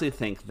honestly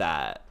think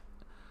that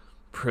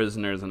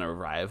Prisoners and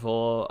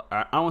Arrival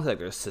are, I don't want to say like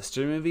they're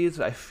sister movies,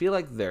 but I feel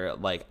like they're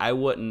like I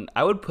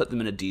would put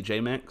them in a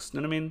DJ mix. You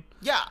know what I mean?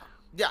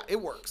 Yeah,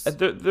 it works.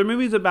 They're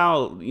movies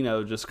about,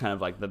 just kind of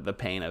like the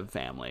pain of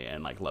family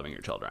and like loving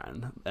your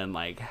children and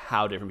like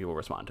how different people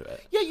respond to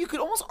it. Yeah, you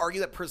could almost argue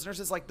that Prisoners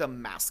is like the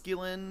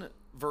masculine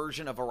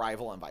version of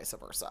Arrival and vice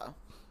versa.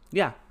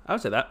 Yeah, I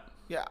would say that.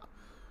 Yeah.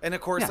 And of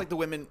course, Yeah. like the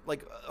women,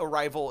 like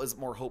Arrival is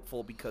more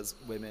hopeful because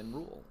women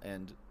rule.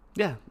 And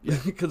Yeah,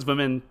 because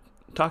women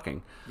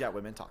talking. yeah,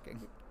 women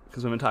talking.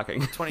 Because women talking.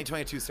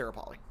 2022 Sarah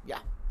Polley. Yeah.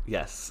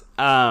 Yes.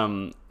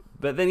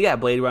 But then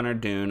Blade Runner,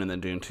 Dune, and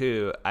then Dune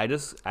 2.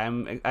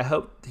 I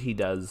hope he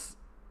does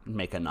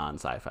make a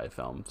non-sci-fi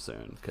film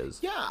soon because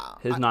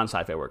his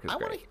non-sci-fi work is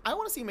great. I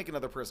want to see him make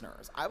another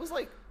Prisoners. I was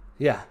like,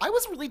 Yeah. I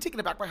was really taken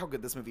aback by how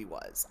good this movie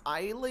was.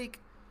 I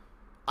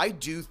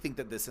do think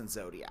that this and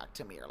Zodiac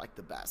to me are like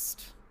the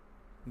best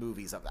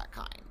movies of that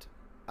kind.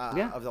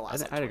 Of the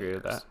last. I'd agree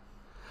with that.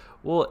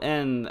 Well,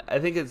 and I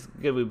think it's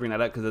good we bring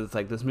that up because it's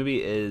like this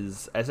movie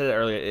is. I said it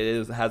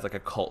earlier. Has like a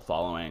cult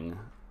following.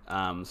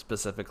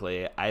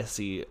 Specifically, I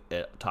see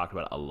it talked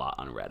about a lot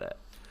on Reddit.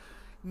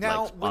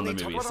 Now, like, when they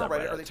talk about it on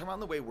Reddit, are they talking about in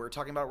the way we're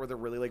talking about, where they're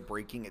really like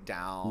breaking it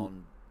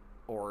down,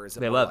 or is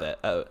it? They love it.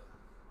 Oh.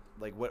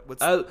 Like what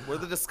are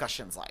the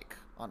discussions like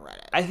on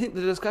Reddit? I think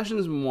the discussion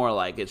is more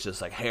like it's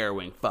just like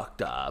harrowing,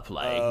 fucked up,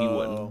 like you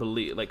wouldn't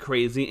believe, like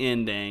crazy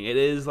ending. It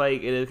is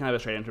kind of a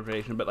straight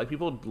interpretation, but like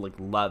people like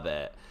love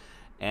it,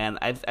 and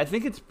I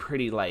think it's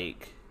pretty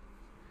like.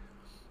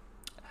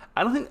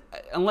 I don't think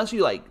unless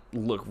you like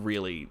look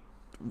really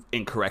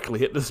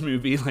incorrectly at this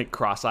movie, like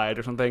cross-eyed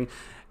or something,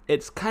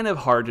 it's kind of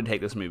hard to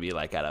take this movie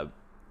like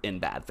in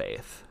bad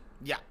faith.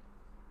 Yeah,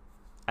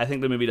 I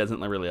think the movie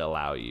doesn't really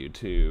allow you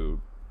to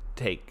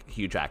take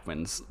Hugh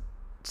Jackman's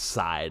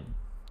side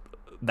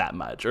that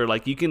much, or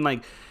like you can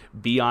like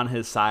be on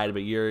his side, but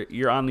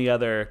you're on the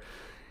other,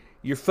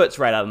 your foot's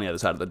right out on the other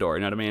side of the door.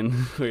 You know what I mean?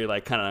 Where you're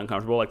like kind of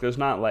uncomfortable. Like there's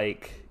not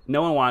like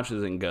no one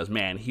watches and goes,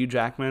 man, Hugh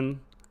Jackman,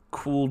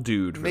 cool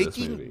dude for this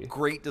movie. Making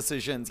great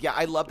decisions. Yeah,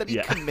 I love that he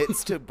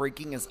commits to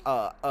breaking his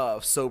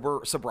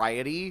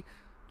sobriety.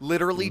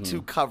 Literally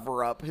to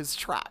cover up his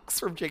tracks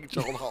from Jake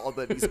Gyllenhaal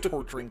that he's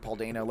torturing Paul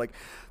Dano. Like,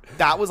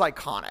 that was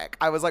iconic.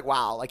 I was like,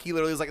 wow. Like, he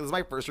literally was like, this is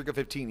my first drink of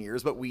 15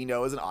 years, but we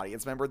know as an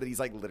audience member that he's,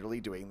 like,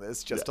 literally doing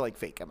this just to, like,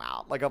 fake him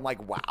out. Like, I'm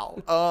like,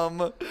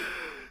 wow.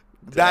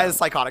 That is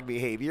psychotic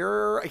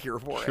behavior. Here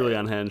for it. Truly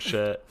unhinged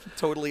shit.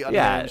 Totally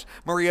unhinged.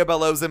 Yeah. Maria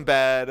Bello's in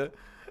bed.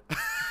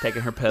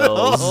 Taking her The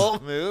pills. whole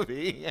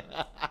movie.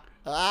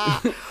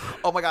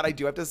 Oh, my God. I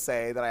do have to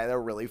say that I had a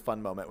really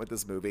fun moment with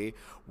this movie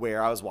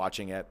where I was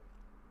watching it.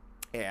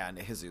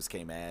 And Jesus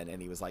came in and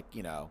he was like,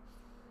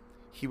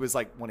 he was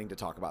like wanting to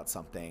talk about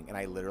something. And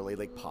I literally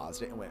like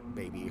paused it and went,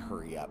 baby,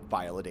 hurry up.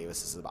 Viola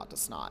Davis is about to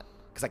snot.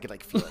 Because I could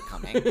like feel it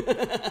coming.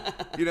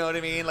 You know what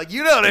I mean? Like,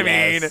 you know what I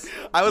mean?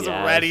 I was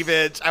ready,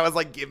 bitch. I was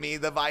like, give me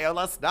the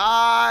Viola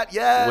snot.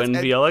 Yes.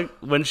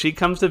 When she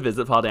comes to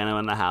visit Paul Dano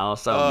in the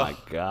house, oh my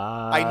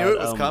God. I knew it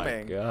was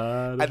coming. My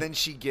God. And then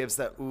she gives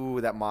that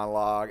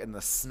monologue and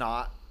the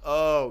snot.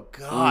 Oh,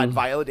 God.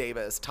 Viola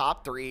Davis,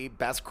 top 3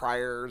 best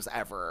criers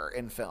ever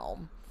in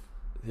film.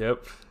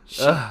 Yep.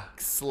 She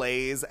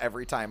slays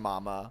every time,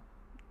 mama.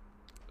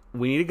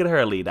 We need to get her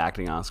a lead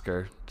acting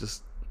Oscar.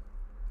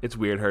 It's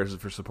weird hers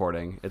for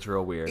supporting. It's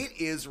real weird. It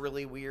is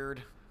really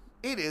weird.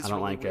 It is I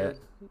don't really like weird.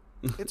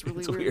 it. It's really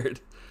It's weird. weird.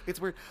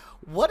 It's weird.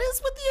 What is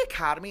with the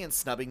Academy and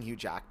snubbing Hugh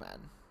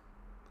Jackman?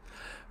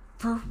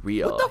 For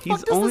real. What the fuck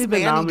He's does only this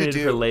been man need to nominated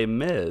do? for Les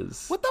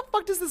Mis. What the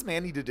fuck does this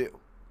man need to do?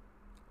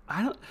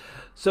 I don't.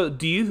 So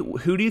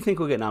who do you think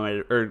will get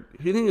nominated, or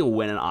who do you think will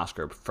win an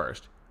Oscar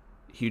first?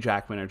 Hugh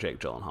Jackman or Jake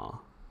Gyllenhaal?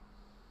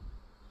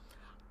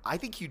 I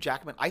think Hugh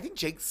Jackman. I think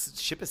Jake's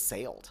ship has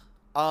sailed.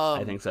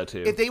 I think so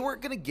too. If they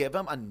weren't gonna give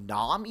him a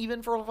nom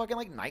even for a fucking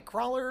like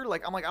Nightcrawler,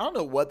 like I'm like, I don't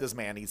know what this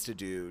man needs to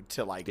do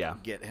to like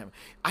get him.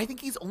 I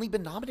think he's only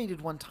been nominated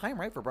one time,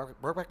 right, for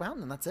Brokeback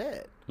Mountain, and that's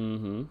it.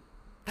 Mm-hmm.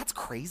 That's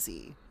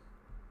crazy.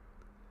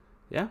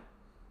 Yeah.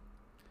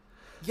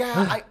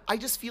 Yeah, I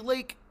just feel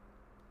like.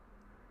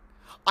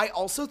 I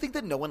also think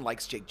that no one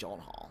likes Jake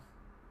Gyllenhaal.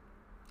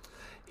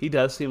 He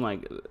does seem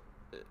like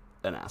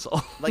an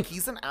asshole. Like,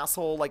 he's an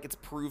asshole. Like, it's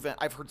proven.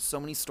 I've heard so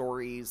many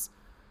stories.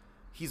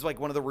 He's, like,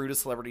 one of the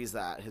rudest celebrities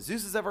that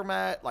Jesus has ever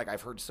met. Like,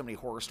 I've heard so many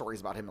horror stories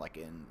about him, like,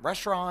 in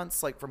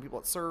restaurants, like, from people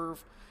that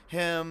serve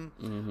him.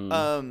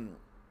 Mm-hmm.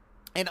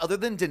 And other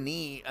than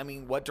Denis, I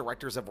mean, what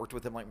directors have worked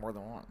with him, like, more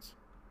than once?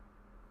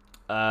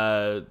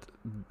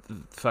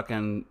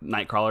 Fucking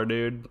Nightcrawler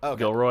dude, Okay.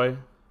 Gilroy.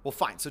 Well,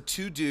 fine. So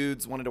 2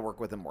 dudes wanted to work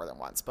with him more than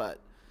once,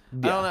 but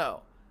I don't know.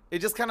 It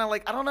just kind of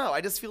like, I don't know.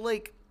 I just feel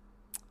like,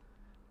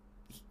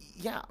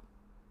 yeah,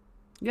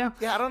 I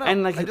don't know.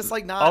 And like, I just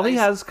like not. All he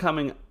has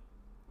coming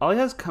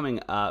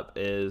up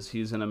is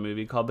he's in a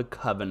movie called The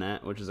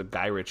Covenant, which is a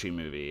Guy Ritchie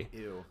movie.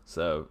 Ew.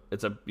 So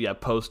it's a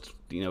post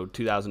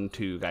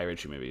 2002 Guy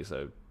Ritchie movie.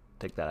 So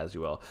take that as you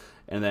will.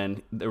 And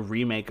then the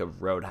remake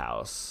of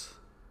Roadhouse.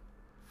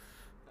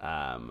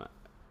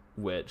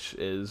 which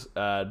is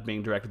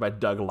being directed by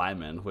Doug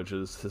Liman, which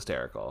is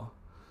hysterical.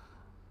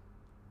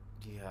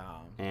 Yeah.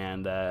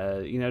 And,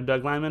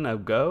 Doug Liman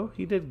of Go,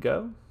 he did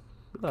Go.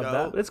 We love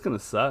Go? that. It's going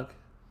to suck.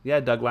 Yeah,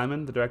 Doug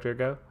Liman, the director of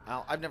Go.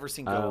 I've never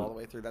seen Go all the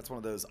way through. That's one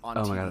of those on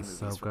TV Oh my God, movies. it's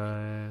so for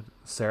me. good.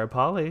 Sarah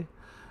Polley.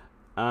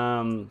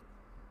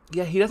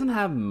 Yeah, he doesn't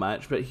have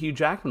much, but Hugh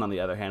Jackman, on the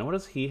other hand, what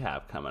does he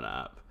have coming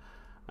up?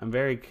 I'm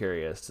very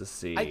curious to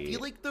see. I feel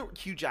like the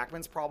Hugh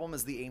Jackman's problem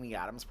is the Amy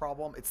Adams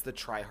problem. It's the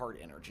try-hard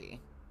energy.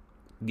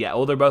 Yeah,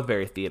 well, they're both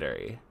very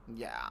theatery.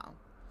 Yeah.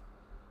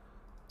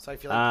 So I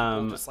feel like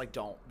people just like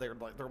don't. They're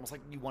almost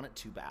like, you want it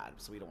too bad,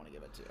 so we don't want to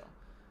give it to you.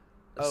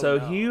 Oh, So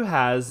no. Hugh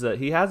has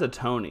a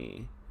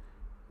Tony,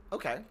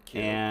 Okay.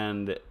 Cute.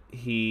 and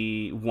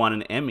he won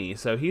an Emmy,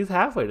 so he's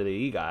halfway to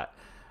the EGOT.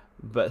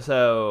 But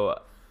so,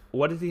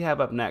 what does he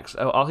have up next?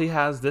 Oh, all he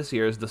has this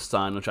year is The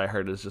Sun, which I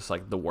heard is just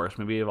like the worst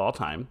movie of all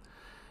time.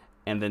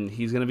 And then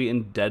he's going to be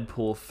in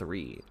Deadpool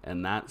 3,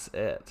 and that's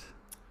it.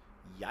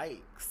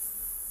 Yikes.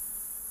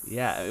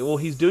 Yeah, well,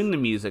 he's doing The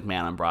Music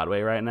Man on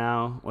Broadway right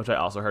now, which I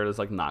also heard is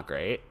like not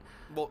great.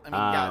 Well, I mean,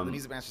 yeah, The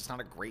Music Man's just not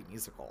a great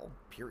musical,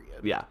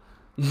 period. Yeah.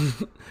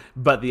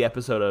 But the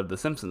episode of The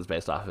Simpsons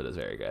based off of it is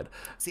very good.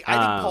 See, I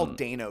think Paul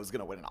Dano is going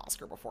to win an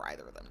Oscar before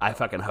either of them. I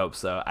fucking hope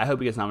so. I hope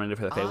he gets nominated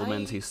for The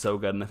Fablemans. He's so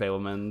good in The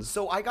Fablemans.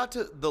 So I got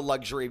to the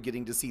luxury of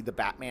getting to see the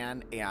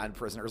Batman and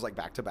Prisoners like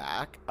back to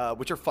back,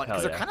 which are fun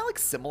because Hell they're yeah. kind of like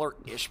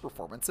similar-ish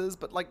performances,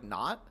 but like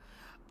not.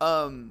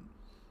 Yeah,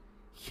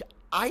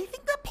 I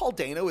think that Paul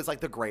Dano is like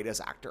the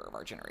greatest actor of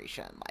our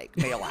generation, like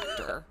male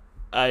actor.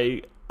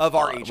 I Of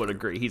our age would group.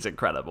 agree. He's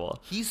incredible.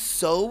 He's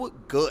so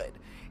good.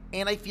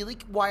 And I feel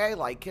like why I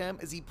like him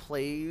is he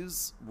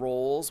plays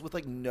roles with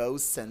like no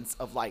sense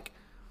of like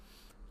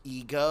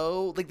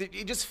ego. Like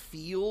it just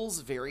feels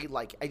very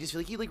like, I just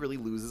feel like he like really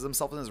loses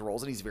himself in his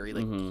roles, and he's very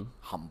like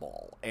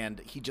humble, and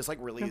he just like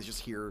really is just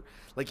here.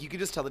 Like you could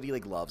just tell that he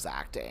like loves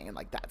acting, and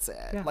like that's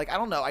it. Yeah. Like I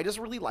don't know, I just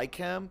really like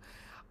him.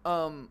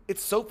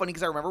 It's so funny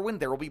because I remember when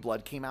There Will Be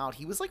Blood came out,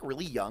 he was like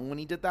really young when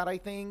he did that, I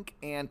think,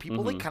 and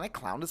people like kind of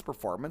clowned his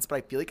performance, but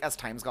I feel like as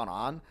time's gone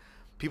on,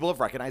 people have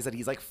recognized that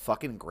he's like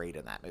fucking great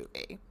in that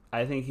movie.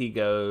 I think he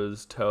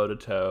goes toe to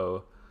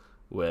toe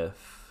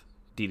with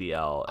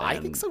DDL. And I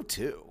think so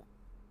too.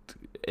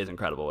 Is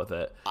incredible with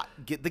it.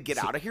 Get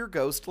out of here,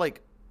 Ghost.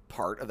 Like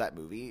part of that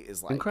movie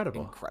is like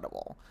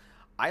incredible.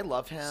 I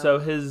love him. So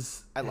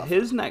his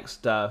love next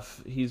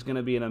stuff, he's going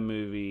to be in a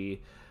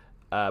movie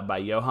by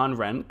Johan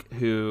Renck,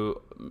 who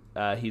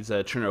he's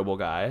a Chernobyl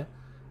guy,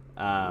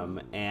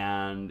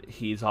 and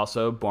he's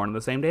also born on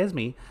the same day as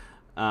me.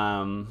 We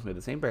have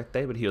the same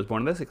birthday, but he was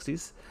born in the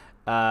 60s.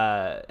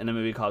 In a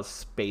movie called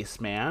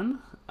Spaceman,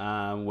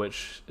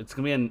 which it's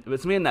gonna be a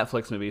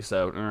Netflix movie.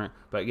 So,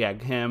 but yeah,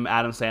 him,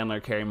 Adam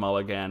Sandler, Carey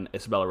Mulligan,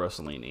 Isabella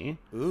Rossellini,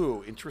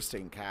 Ooh,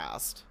 interesting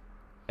cast.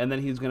 and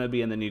then he's gonna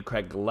be in the new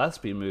Craig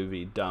Gillespie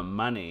movie, Dumb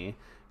Money.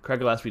 Craig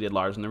Gillespie did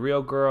Lars and the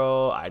Real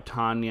Girl, I,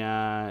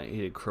 Tonya. He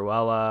did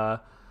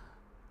Cruella.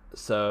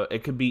 So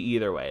it could be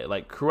either way.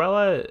 Like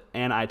Cruella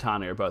and I,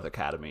 Tonya are both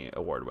Academy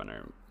Award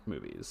winner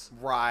movies.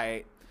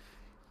 Right.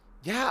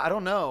 Yeah, I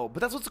don't know, but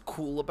that's what's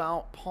cool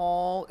about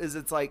Paul is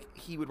it's like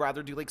he would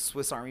rather do like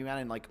Swiss Army Man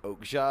and like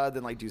Okja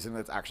than like do something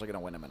that's actually going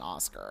to win him an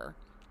Oscar.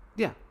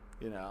 Yeah.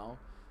 You know,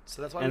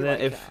 so that's why And we then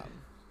like if him.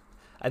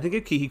 I think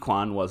if Ke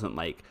Kwan wasn't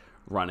like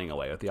running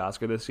away with the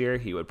Oscar this year,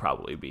 he would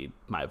probably be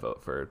my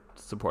vote for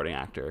supporting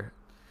actor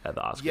at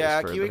the Oscars.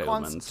 Yeah, for Kiwi The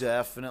Kwan's Fablemans.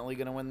 definitely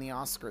going to win the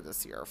Oscar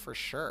this year for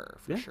sure.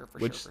 For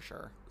which-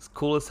 sure. It's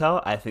cool as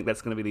hell. I think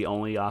that's going to be the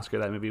only Oscar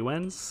that movie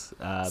wins. See,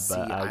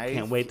 But I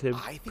can't wait to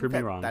I think prove me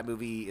wrong. that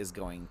movie is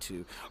going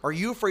to. Are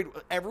you afraid?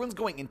 Everyone's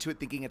going into it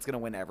thinking it's going to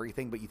win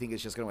everything, but you think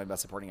it's just going to win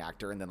Best Supporting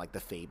Actor, and then like The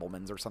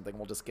Fablemans or something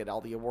will just get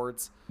all the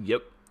awards.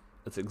 Yep,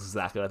 that's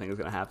exactly what I think is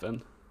going to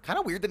happen. Kind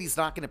of weird that he's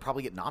not going to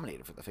probably get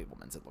nominated for The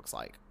Fablemans. It looks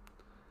like.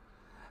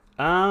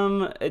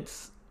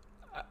 It's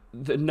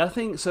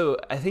nothing. So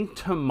I think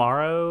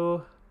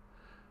tomorrow,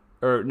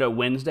 or no,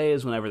 Wednesday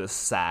is whenever the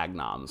SAG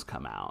noms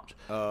come out,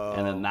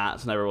 and then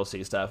that's whenever we'll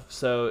see stuff.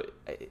 So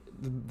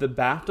the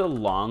BAFTA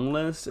long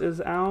list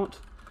is out,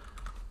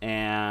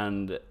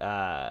 and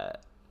let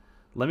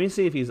me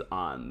see if he's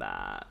on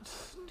that.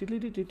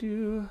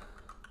 Doo-doo-doo-doo-doo.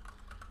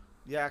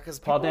 Yeah, because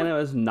Paul Dano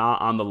is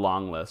not on the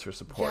long list for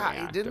supporting Yeah, it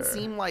actor. didn't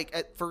seem like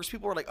at first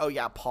people were like, "Oh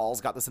yeah,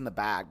 Paul's got this in the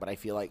bag," but I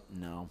feel like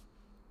no.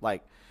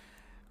 Like,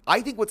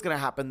 I think what's gonna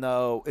happen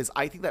though is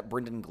I think that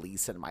Brendan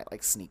Gleeson might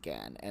like sneak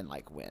in and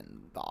like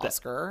win the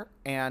Oscar,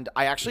 and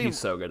I actually He's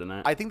so good in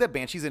it. I think that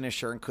Banshees and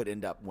Inisherin could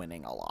end up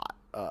winning a lot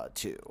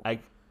too.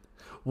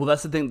 Well,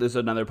 that's the thing. There's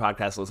another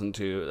podcast to listen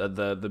to,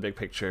 the Big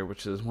Picture,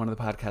 which is one of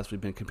the podcasts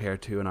we've been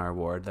compared to in our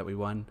award that we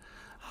won.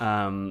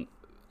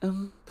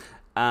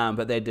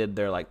 But they did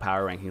their like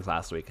power rankings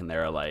last week, and they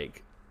were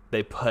like,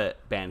 they put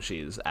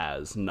Banshees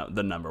as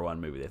the number one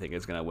movie they think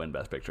is going to win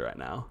Best Picture right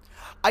now.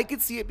 I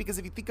could see it because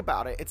if you think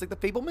about it, it's like The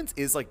Fablemans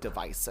is like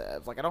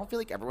divisive. Like I don't feel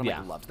like everyone Yeah.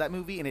 like loved that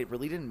movie, and it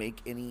really didn't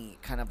make any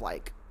kind of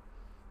like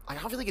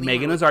I don't feel like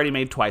Megan has already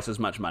made twice as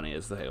much money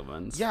as the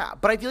Havens. Yeah,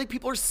 but I feel like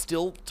people are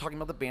still talking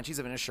about the Banshees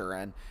of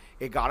Inisherin.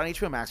 It got on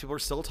HBO Max. People are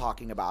still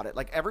talking about it.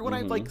 Like, everyone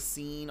I've, like,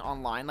 seen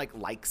online, like,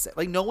 likes it.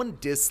 Like, no one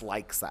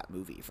dislikes that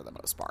movie for the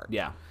most part.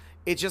 Yeah.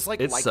 It's just, like,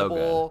 It's so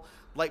likable.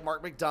 good. Like,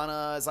 Mark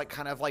McDonough is, like,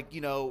 kind of, like,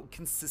 you know,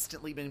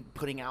 consistently been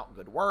putting out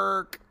good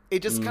work.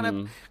 It just kind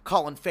of,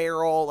 Colin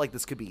Farrell, like,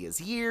 this could be his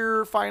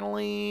year,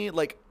 finally.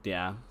 Like,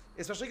 Yeah.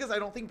 especially because I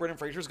don't think Brendan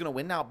Fraser's going to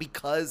win now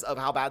because of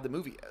how bad the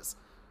movie is.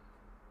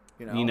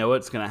 You know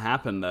what's going to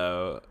happen,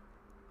 though?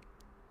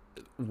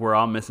 We're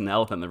all missing an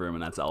elephant in the room,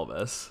 and that's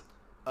Elvis.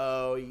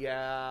 Oh,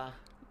 yeah.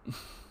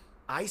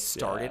 I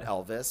started Yeah.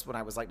 Elvis when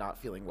I was, like, not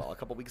feeling well a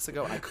couple weeks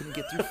ago, and I couldn't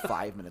get through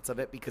 5 minutes of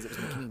it because it was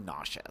making me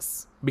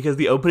nauseous. Because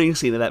the opening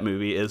scene of that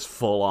movie is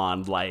full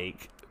on,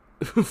 like,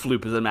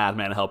 Floop is a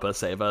madman, help us,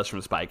 save us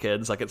from Spy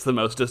Kids. Like, it's the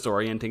most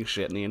disorienting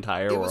shit in the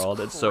entire It was world.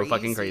 It's so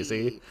fucking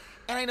crazy.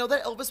 And I know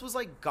that Elvis was,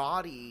 like,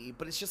 gaudy,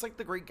 but it's just, like,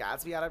 the Great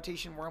Gatsby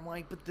adaptation where I'm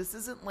like, but this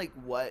isn't, like,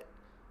 what...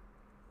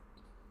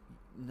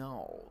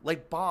 No.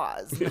 Like,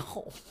 Boz.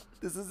 No.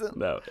 This isn't...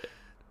 No.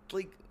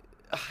 Like...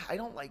 I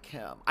don't like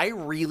him. I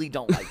really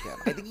don't like him.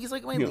 I think he's,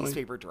 like, my You don't least like-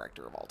 favorite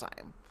director of all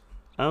time.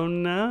 Oh,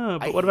 no.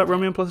 But I what about hate-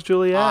 Romeo plus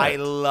Juliet? I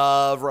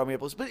love Romeo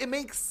Plus, but it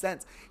makes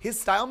sense. His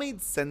style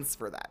made sense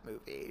for that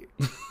movie,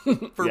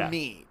 for Yeah.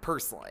 me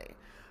personally.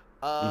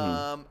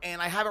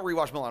 And I haven't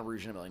rewatched Moulin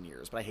Rouge in a million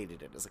years, but I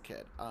hated it as a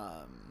kid.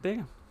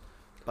 Damn.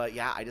 But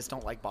yeah, I just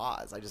don't like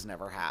Boz. I just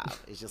never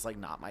have. It's just like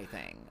not my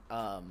thing.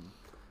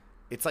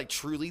 It's like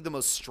truly the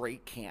most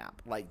straight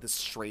camp, like the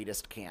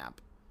straightest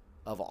camp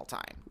of all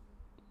time.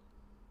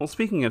 Well,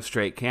 speaking of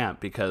straight camp,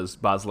 because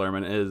Baz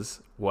Luhrmann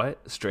is, what?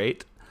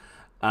 Straight?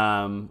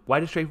 Why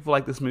do straight people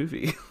like this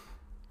movie?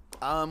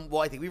 Well,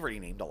 I think we've already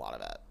named a lot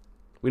of it.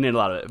 We need a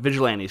lot of it.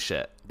 Vigilante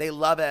shit. They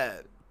love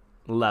it.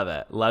 Love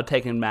it. Love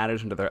taking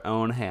matters into their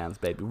own hands,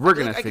 baby. We're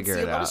going to I figure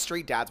can see it a lot of out.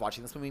 straight dads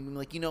watching this movie and being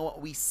like, you know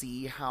what? We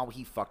see how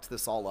he fucked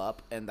this all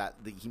up and that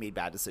he made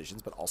bad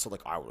decisions, but also,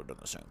 like, I would have done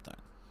the same thing.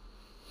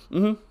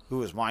 Mm-hmm.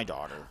 Who is my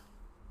daughter?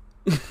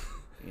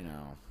 You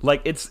know?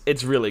 Like,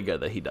 it's really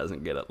good that he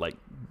doesn't get it. Like,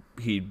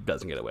 he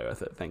doesn't get away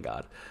with it. Thank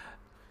God.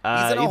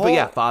 He's in a but hole.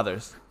 yeah,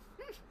 fathers.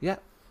 Yeah.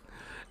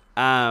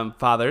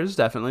 Fathers,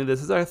 definitely.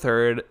 This is our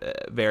third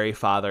very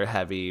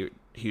father-heavy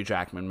Hugh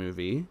Jackman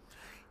movie.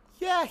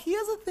 Yeah, he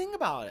has a thing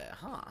about it,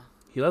 huh?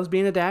 He loves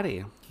being a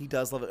daddy. He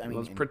does love it. I mean,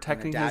 loves and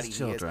protecting a daddy his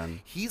he is.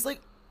 children. He's,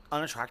 like,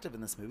 unattractive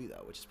in this movie,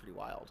 though, which is pretty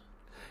wild.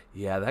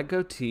 Yeah, that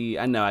goatee.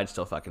 I know I'd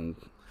still fucking...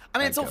 I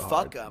mean, I'd it's still go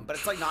fuck hard. him, but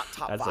it's, like, not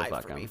top I'd still 5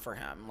 fuck for me him. for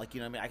him. Like, you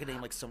know what I mean? I could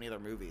name, like, so many other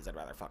movies I'd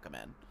rather fuck him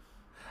in.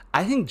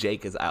 I think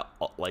Jake is out,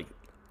 like,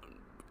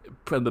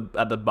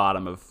 at the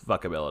bottom of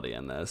fuckability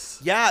in this.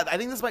 Yeah, I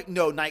think this might...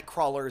 No,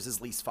 Nightcrawler is his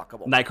least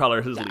fuckable. Nightcrawler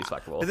is his Yeah. least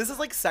fuckable. But this is,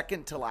 like,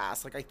 second to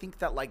last. Like, I think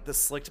that, like, the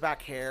slicked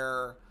back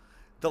hair,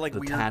 the, like,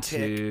 The weird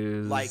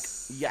tattoos. tick, like,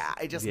 yeah,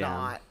 it just Yeah.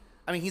 not...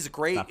 I mean, he's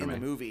great Not for in the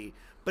me. movie,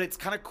 but it's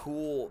kind of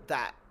cool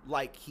that,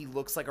 like, he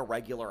looks like a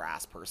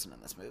regular-ass person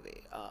in this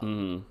movie.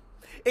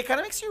 It kind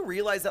of makes you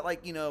realize that,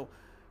 like, you know,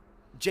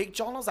 Jake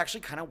Gyllenhaal's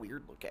actually kind of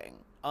weird-looking.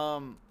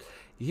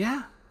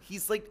 Yeah.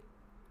 He's, like,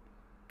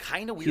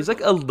 kind of weird. He's,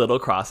 like, a little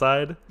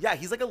cross-eyed. Yeah,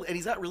 he's, like, and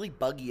he's got really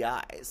buggy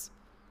eyes.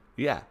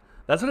 Yeah.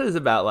 That's what it is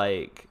about,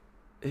 like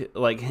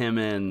him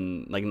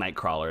and, like,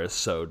 Nightcrawler is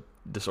so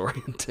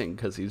disorienting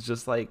because he's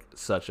just, like,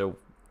 such a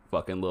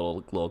fucking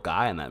little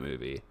guy in that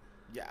movie.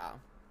 Yeah.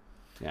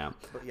 Yeah.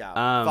 But yeah,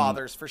 Um,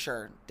 fathers for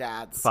sure.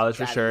 Dads. Fathers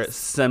for sure. daddies.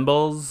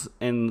 Symbols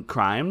in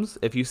crimes.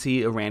 If you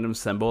see a random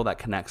symbol that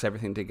connects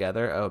everything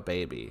together, oh,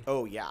 baby.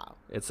 Oh, yeah.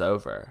 It's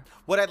over.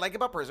 What I like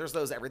about Prisoners,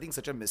 though, is everything's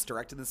such a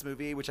misdirect in this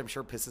movie, which I'm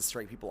sure pisses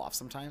straight people off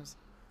sometimes.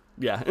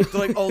 Yeah.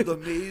 They're like, oh, the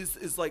maze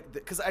is like...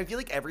 Because I feel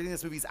like everything in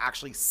this movie is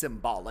actually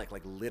symbolic,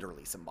 like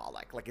literally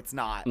symbolic. Like, it's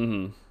not...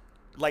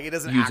 Like, it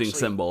doesn't Using actually...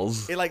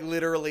 symbols. It, like,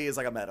 literally is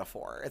like a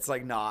metaphor. It's,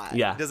 like, not...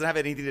 Yeah. It doesn't have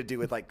anything to do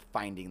with, like,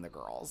 finding the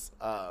girls.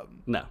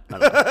 No.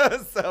 Not at all.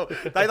 So,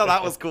 I thought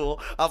that was cool.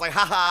 I was like,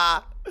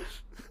 haha.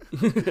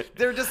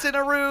 They're just in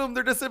a room.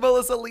 They're just in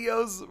Melissa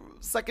Leo's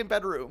second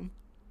bedroom.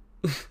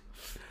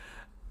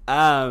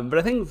 But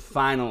I think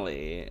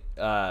finally,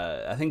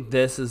 I think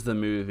this is the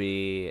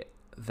movie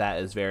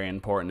that is very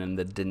important in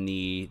the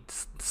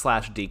Denis /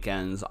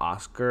 Deakins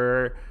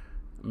Oscar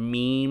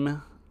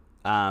meme.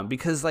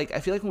 Because, like, I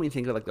feel like when we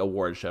think of, like,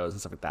 award shows and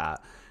stuff like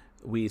that,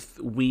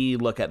 we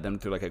look at them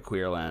through, like, a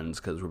queer lens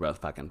because we're both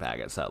fucking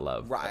faggots that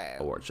love Right.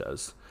 award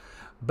shows.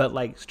 But,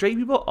 like, straight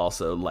people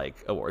also like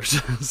award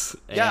shows.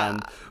 Yeah.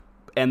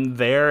 And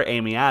their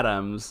Amy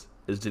Adams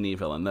is Denis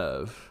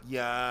Villeneuve.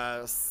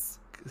 Yes.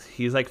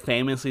 He's, like,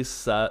 famously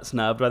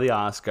snubbed by the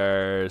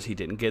Oscars. He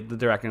didn't get the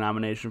director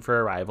nomination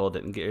for Arrival.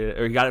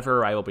 He got it for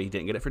Arrival, but he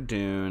didn't get it for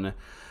Dune.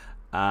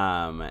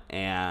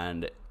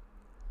 And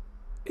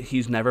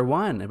he's never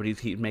won, but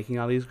he's making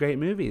all these great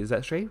movies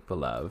that straight people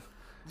love.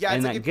 Yeah, and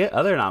it's that like if- get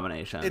other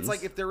nominations. It's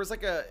like if there was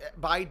like a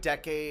by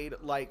decade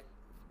like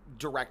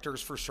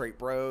directors for straight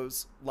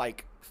bros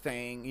like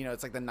thing, you know,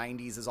 it's like the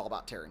 90s is all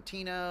about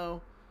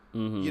Tarantino.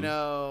 You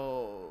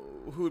know,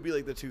 who would be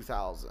like the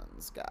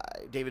 2000s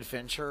guy? David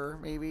Fincher,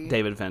 maybe?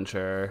 David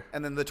Fincher.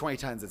 And then the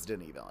 2010s, it's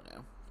Denis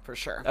Villeneuve, for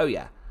sure. Oh,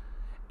 yeah.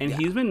 And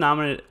he's been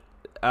nominated...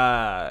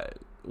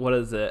 what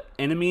is it?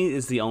 Enemy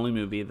is the only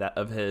movie that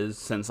of his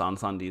since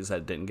Encendies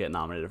that didn't get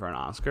nominated for an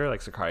Oscar.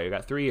 Like, Sicario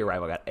got 3,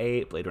 Arrival got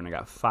 8, Blade Runner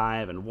got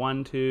 5 and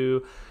won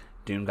 2,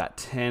 Dune got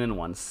 10 and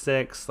won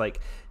 6. Like,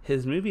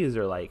 his movies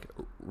are, like,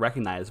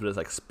 recognized, but it's,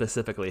 like,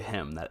 specifically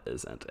him that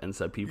isn't. And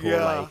so people,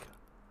 like,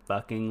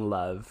 fucking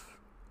love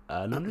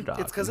an underdog.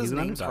 It's because his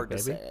name's hard to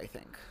say, I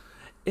think.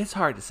 It's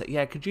hard to say.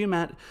 Yeah, could you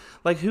imagine?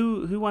 Like,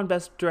 who won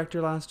Best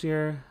Director last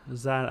year?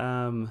 Was that,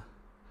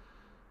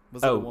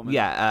 Was it a woman?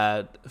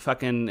 Yeah,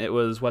 fucking, it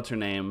was, what's her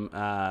name?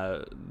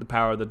 The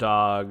Power of the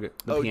Dog,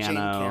 the piano. Jane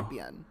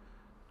Campion.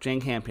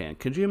 Jane Campion.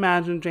 Could you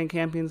imagine Jane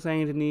Campion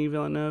saying Denis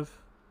Villeneuve?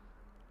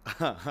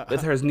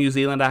 With her New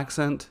Zealand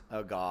accent?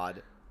 Oh,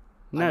 God.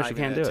 No, she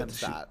can't do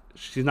it.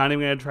 She's not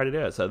even going to try to do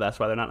it, so that's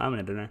why they're not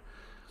nominating her.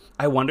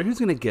 I wonder who's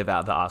going to give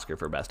out the Oscar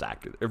for Best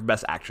Actor or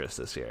Best Actress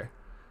this year.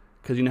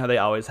 Because you know how they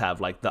always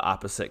have, like, the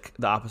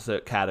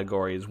opposite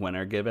categories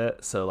winner give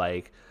it? So,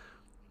 like...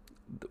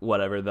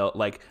 whatever they'll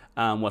like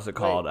what's it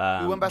called?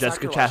 Who won Best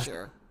Jessica Actor last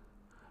year?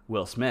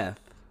 Will Smith.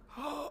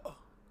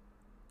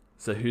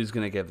 So who's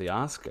gonna give the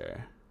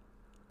Oscar?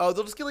 Oh,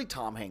 they'll just get like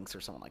Tom Hanks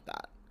or someone like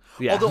that.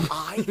 Yeah. Although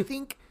I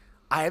think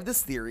I have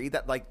this theory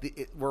that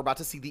like we're about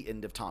to see the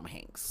end of Tom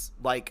Hanks.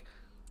 Like,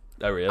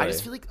 oh really? I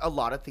just feel like a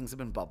lot of things have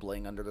been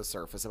bubbling under the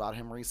surface about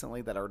him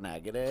recently that are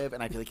negative,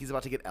 and I feel like he's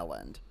about to get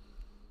Ellened.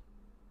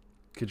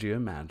 Could you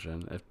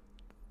imagine if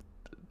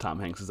Tom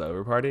Hanks'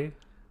 over party?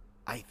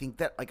 I think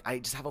that like I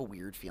just have a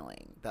weird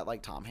feeling that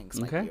like Tom Hanks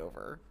might be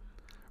over.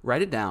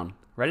 Write it down.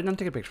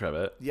 Take a picture of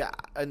it. Yeah,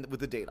 and with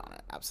the date on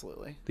it,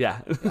 absolutely. Yeah,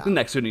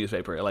 next to a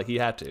newspaper. Like, you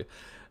have to.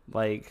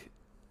 Like,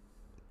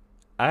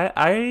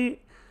 I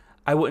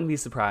wouldn't be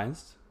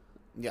surprised.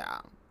 Yeah.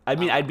 I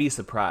mean, I'd be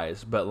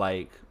surprised, but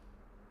like,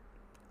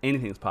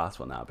 anything's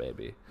possible now,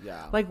 baby.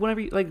 Yeah. Like,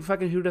 whenever, like,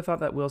 fucking who'd have thought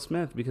that Will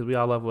Smith, because we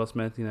all love Will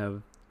Smith, you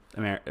know,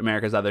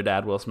 America's other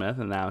dad, Will Smith,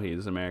 and now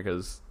he's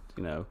America's,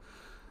 you know,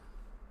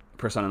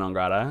 persona non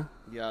grata.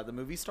 Yeah, the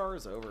movie star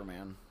is over,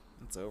 man.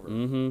 It's over.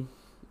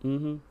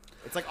 Mm-hmm.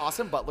 It's like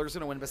Austin Butler's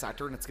going to win Best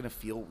Actor, and it's going to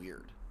feel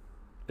weird.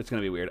 It's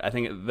going to be weird. I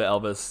think the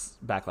Elvis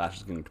backlash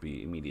is going to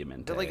be medium.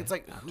 But like, it's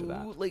like, who,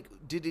 that. Like,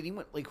 did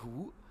anyone, like,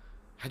 who,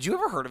 had you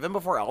ever heard of him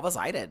before Elvis?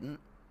 I didn't.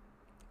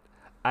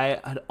 I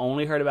had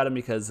only heard about him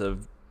because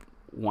of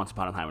Once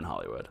Upon a Time in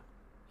Hollywood.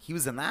 He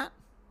was in that?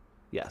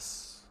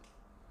 Yes.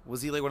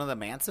 Was he like one of the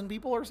Manson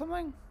people or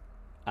something?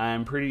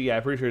 I'm pretty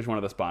sure he's one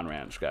of the Spawn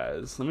Ranch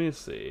guys. Let me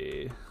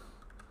see.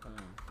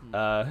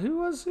 Who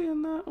was he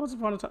in that? Once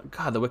Upon a Time?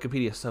 God, the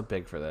Wikipedia is so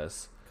big for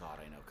this. God,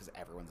 I know, because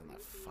everyone's in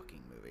that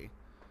fucking movie.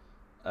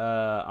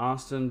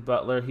 Austin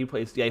Butler, he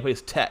plays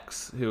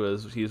Tex,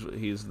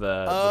 he's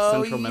the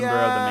central member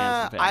of the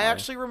Manson family. I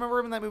actually remember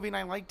him in that movie, and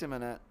I liked him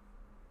in it.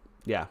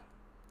 Yeah.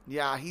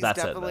 Yeah, he's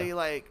definitely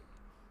like,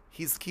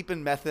 he's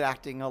keeping method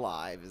acting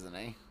alive, isn't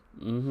he?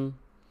 Mm-hmm.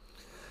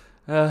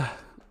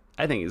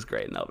 I think he's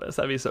great in Elvis.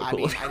 That'd be so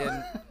cool.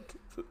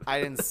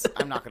 I mean,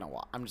 I'm not gonna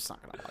watch. I'm just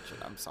not gonna watch it.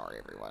 I'm sorry,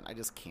 everyone. I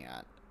just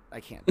can't.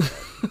 I can't do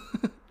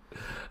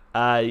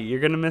it. You're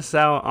gonna miss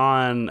out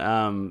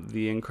on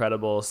the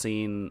incredible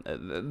scene.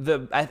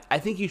 I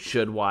think you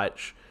should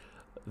watch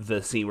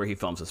the scene where he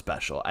films a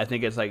special. I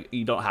think it's like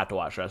you don't have to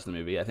watch the rest of the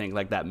movie. I think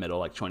like that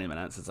middle 20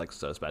 minutes, it's like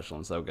so special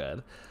and so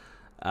good.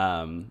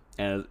 And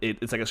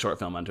it's like a short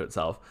film unto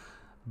itself,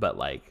 but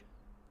like.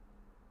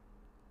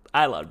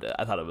 I loved it.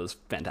 I thought it was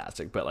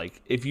fantastic. But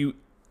like, if you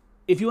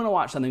want to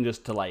watch something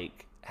just to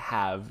like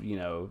have, you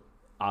know,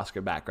 Oscar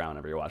background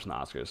whenever you're watching the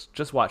Oscars,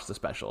 just watch the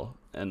special.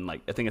 And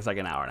like, I think it's like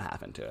an hour and a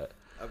half into it.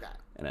 Okay.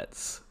 And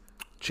it's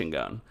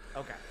chingon.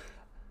 Okay.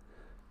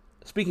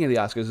 Speaking of the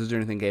Oscars, is there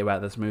anything gay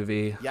about this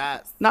movie?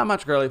 Yes. Not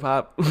much girly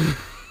pop,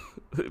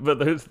 but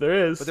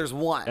there is. But there's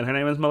one, and her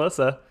name is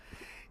Melissa.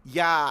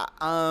 Yeah.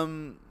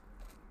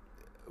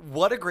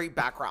 What a great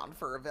background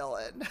for a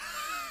villain.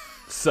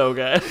 So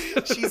good.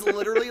 She's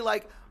literally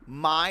like,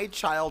 my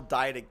child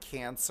died of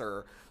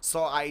cancer,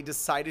 so I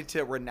decided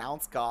to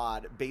renounce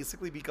God,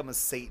 basically become a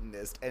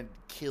Satanist, and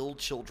kill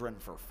children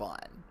for fun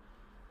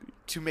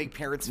to make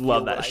parents feel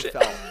Love that what shit.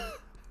 I felt.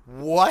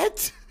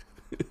 What?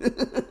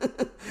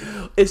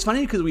 It's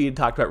funny because we had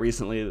talked about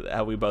recently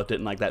how we both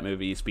didn't like that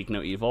movie, Speak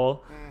No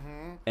Evil.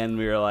 Mm-hmm. And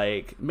we were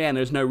like, man,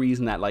 there's no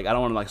reason that, like, I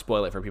don't want to like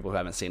spoil it for people who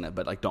haven't seen it,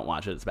 but like, don't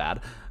watch it, it's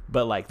bad.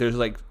 But like, there's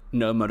like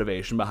no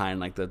motivation behind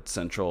like the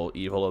central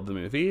evil of the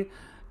movie.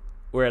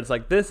 Where it's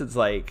like this, it's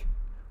like,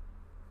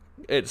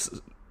 it's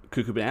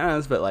cuckoo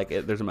bananas, but like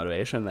there's a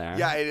motivation there.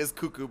 Yeah, it is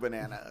cuckoo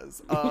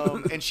bananas.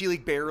 And she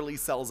like barely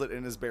sells it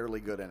and is barely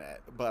good in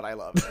it, but I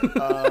love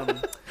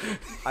it.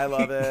 I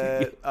love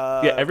it.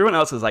 Yeah, everyone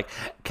else is like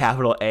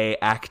capital A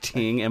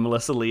acting, and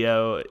Melissa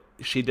Leo,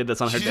 she did this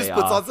on her day off. She just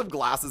puts on some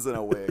glasses and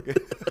a wig.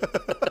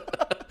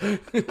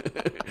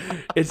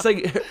 It's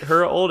like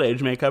her old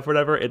age makeup or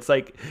whatever. It's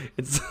like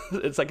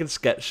in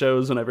sketch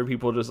shows whenever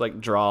people just like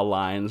draw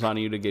lines on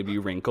you to give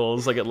you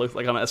wrinkles. Like it looks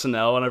like on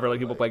SNL whenever like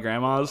people play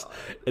grandmas.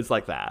 It's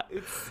like that.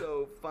 It's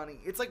so funny.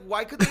 It's like,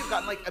 why could they have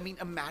gotten like? I mean,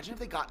 imagine if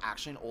they got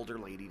actually an older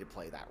lady to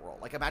play that role.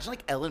 Like, imagine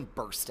like Ellen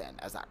Burstyn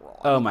as that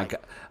role. Oh my god!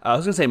 I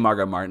was gonna say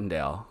Margot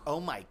Martindale. Oh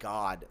my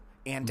god,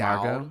 Ann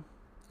Dowd. Margot.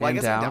 Well, I Ann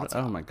guess Ann Dowd? Dowd's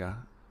Oh not. my god.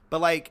 But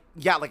like,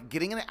 yeah, like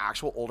getting an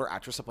actual older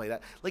actress to play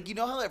that. Like, you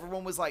know how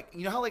everyone was like,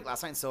 you know how like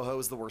Last Night in Soho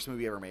was the worst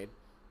movie ever made,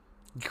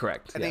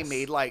 Correct. and yes. they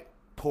made like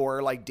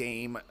poor like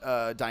Dame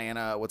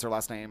Diana. What's her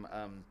last name?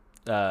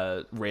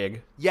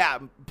 Rig. Yeah,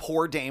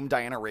 poor Dame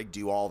Diana Rigg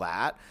do all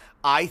that.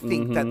 I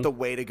think that the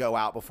way to go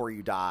out before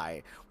you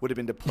die would have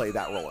been to play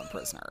that role in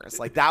Prisoners.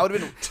 Like that would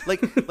have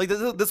been like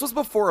this was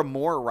before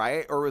Amour,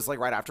 right? Or was like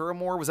right after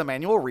Amour? Was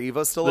Emmanuel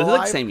Riva still This is alive?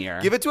 like same year.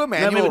 Give it to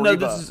Emmanuel No,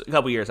 Riva. this is a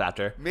couple years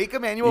after. Make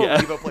Emmanuel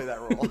Yeah. Riva play that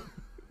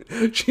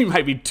role. She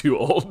might be too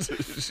old.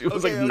 She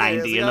was like 90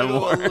 so in you the gotta go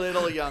war. a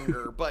little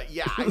younger, but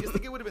yeah, I just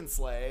think it would have been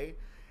slay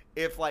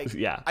if like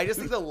Yeah. I just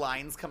think the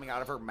lines coming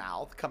out of her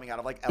mouth, coming out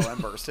of like Ellen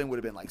Burstyn, would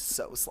have been like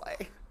so slay.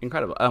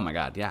 Incredible. Oh my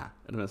god, yeah.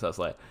 It'd have been so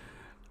slay.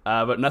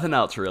 But nothing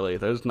else really.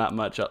 There's not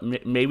much else.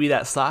 Maybe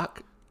that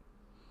sock,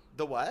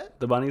 The what?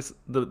 the bunny's,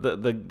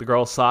 the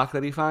girl's sock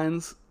that he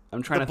finds.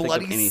 I'm trying The to think of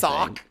bloody anything.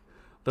 sock?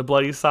 The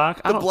bloody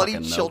sock? I The don't bloody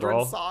fucking know, children's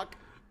girl. sock.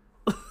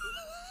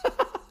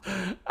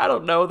 I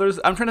don't know.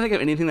 I'm trying to think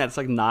of anything that's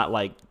like not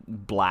like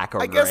black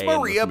or I guess gray in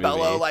Maria this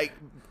Bello movie. like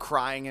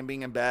crying and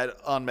being in bed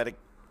on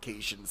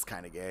medication is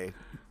kind of gay.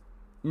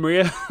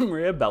 Maria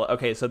Bello.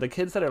 Okay, so the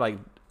kids that are like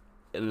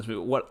in this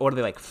movie, what are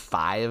they, like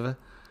 5?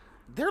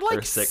 They're like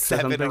Or 6 or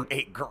 7 or something?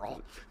 8,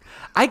 girl.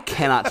 I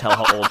cannot tell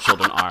how old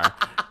children are.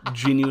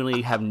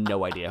 Genuinely have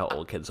no idea how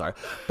old kids are.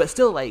 But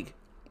still, like,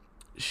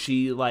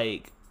 she,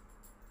 like,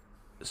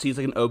 sees,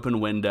 like, an open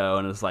window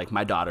and is like,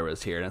 my daughter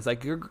was here. And it's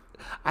like,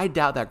 I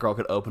doubt that girl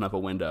could open up a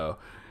window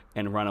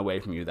and run away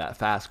from you that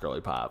fast,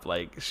 girly pop.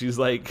 Like, she's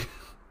like,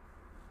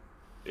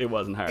 it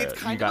wasn't her. It's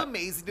kind of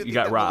amazing to you think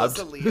got that robbed.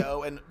 Melissa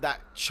Leo and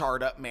that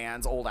charred up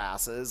man's old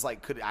asses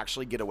like could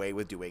actually get away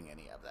with doing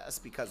any of this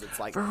because it's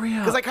like For real.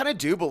 because I kind of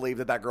do believe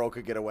that girl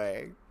could get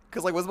away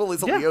because like was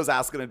Melissa Yeah. Leo's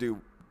ass gonna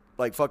do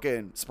like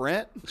fucking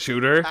sprint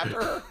Shooter.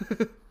 after her?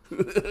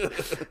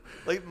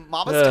 Like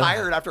Mama's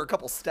tired after a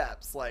couple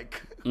steps.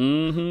 Like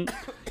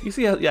Mm-hmm. You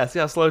see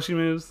how slow she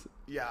moves?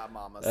 yeah,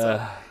 Mama.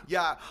 So,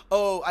 yeah.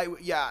 Oh,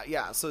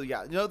 yeah. So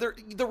yeah, you know,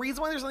 the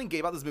reason why there's nothing gay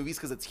about this movie is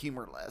because it's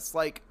humorless.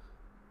 Like.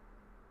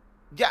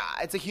 Yeah,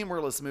 it's a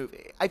humorless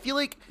movie. I feel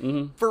like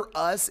for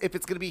us, if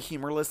it's going to be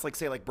humorless, like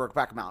say like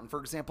Brokeback Mountain, for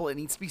example, it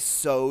needs to be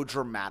so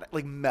dramatic,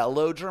 like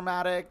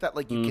melodramatic that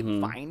like you can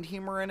find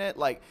humor in it.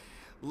 Like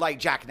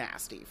Jack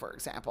Nasty, for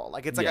example.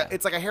 Like it's like Yeah.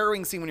 it's like a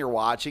harrowing scene when you're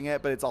watching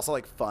it, but it's also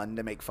like fun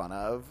to make fun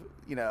of.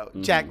 You know,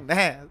 Jack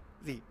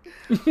Nasty.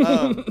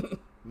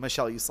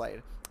 Michelle, you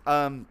slayed.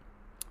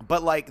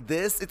 But like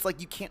this, it's like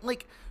you can't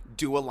like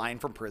do a line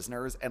from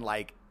Prisoners and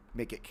like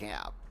make it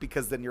camp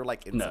because then you're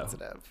like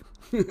insensitive.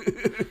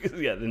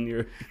 Yeah, then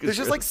you're. There's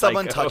just you're like some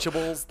psycho.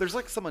 untouchables. There's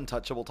like some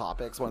untouchable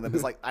topics. One of them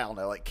is like, I don't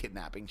know, like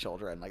kidnapping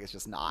children. Like it's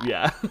just not.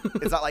 Yeah.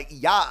 It's not like,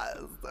 yes.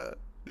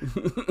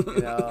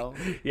 You know?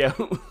 Yeah.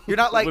 You're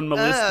not like, When they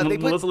put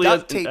Melissa duct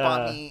Leo's- tape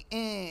on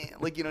me.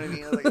 Like, you know what I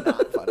mean? It's like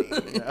not funny.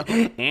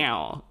 You know?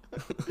 Ow.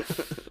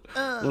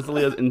 Melissa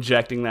Leo's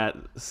injecting that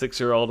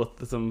 6-year-old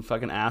with some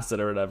fucking acid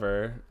or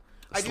whatever.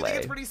 I do think Slay.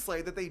 it's pretty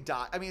slay that they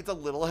die. I mean, it's a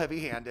little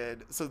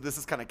heavy-handed, so this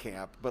is kind of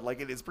camp, but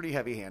like it is pretty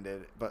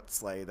heavy-handed. But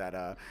slay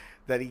that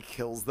he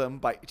kills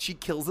them she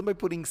kills them by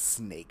putting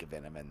snake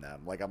venom in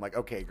them. Like I'm like,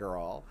 okay,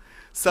 girl,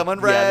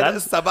 somebody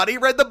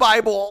read the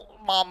Bible,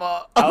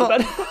 Mama. I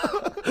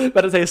was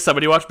about to say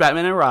somebody watched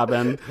Batman and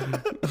Robin.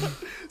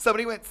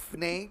 Somebody went,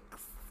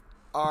 snakes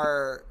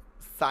are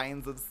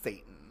signs of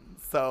Satan.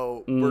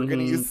 So we're going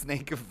to use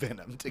snake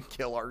venom to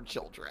kill our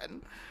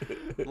children.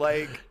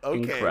 Like,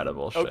 okay.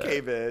 Incredible shit.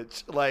 Okay,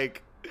 bitch.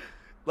 Like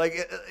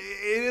it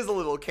is a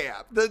little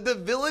camp. The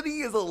villainy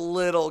is a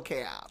little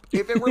camp.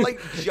 If it were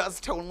like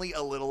just totally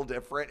a little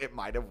different, it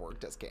might have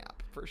worked as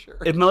camp for sure.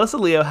 If Melissa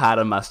Leo had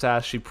a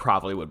mustache, she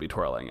probably would be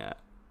twirling it.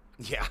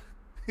 Yeah.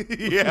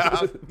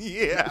 Yeah.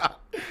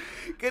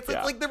 It's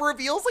Yeah. like the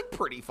reveal's like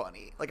pretty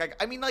funny.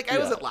 Like I mean, like I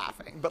Yeah. wasn't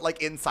laughing, but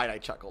like inside I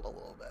chuckled a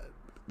little bit.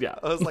 Yeah.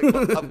 I was like,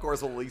 of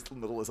course,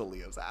 Melissa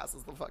Leo's ass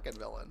is the fucking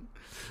villain.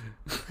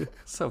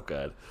 So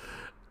good.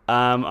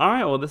 All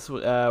right. Well,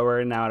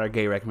 we're now at our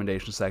gay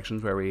recommendation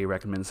sections where we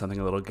recommend something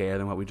a little gayer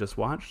than what we just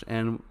watched.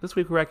 And this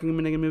week we're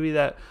recommending a movie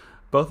that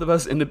both of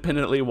us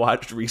independently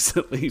watched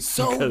recently.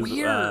 So because,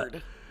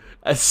 weird.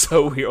 It's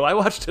so weird. Well, I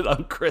watched it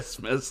on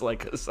Christmas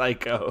like a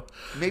psycho.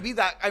 Maybe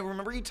that I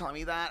remember you telling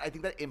me that. I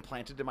think that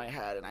implanted in my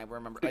head, and I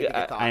remember. I think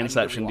I thought I I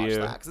inceptioned you.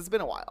 because it's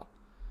been a while.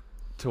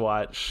 To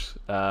watch,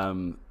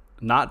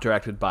 not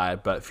directed by,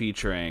 but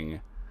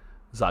featuring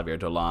Xavier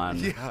Dolan.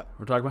 Yeah.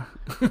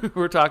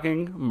 We're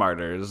talking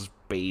Martyrs,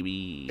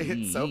 baby.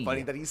 It's so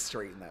funny that he's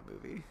straight in that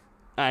movie.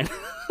 I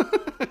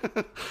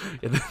know.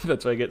 Yeah,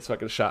 that's why I get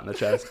fucking shot in the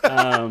chest.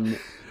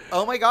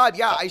 Oh my God.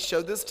 Yeah. I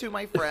showed this to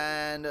my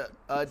friend,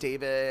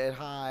 David.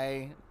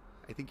 Hi.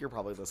 I think you're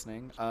probably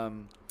listening.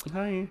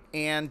 Hi.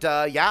 And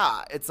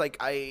yeah, it's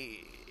like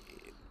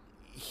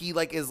he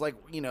like is like,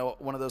 you know,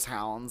 one of those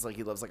hounds, like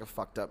he loves like a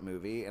fucked up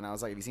movie. And I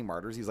was like, have you seen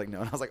Martyrs? He's like, no.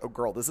 And I was like, oh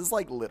girl, this is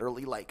like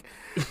literally like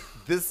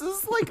this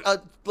is like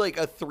a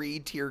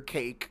 3-tier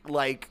cake,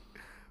 like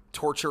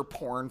torture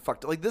porn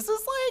fucked up. Like this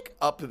is like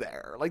up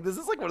there. Like this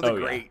is like one of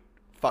the great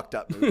fucked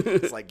up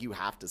movies. Like you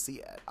have to see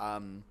it.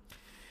 And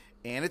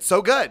it's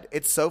so good.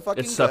 It's so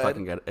fucking good. It's so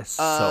fucking good. It's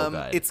so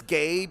good. It's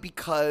gay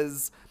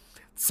because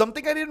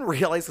something I didn't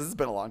realize, this has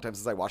been a long time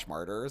since I watched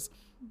Martyrs.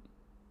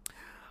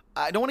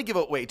 I don't want to give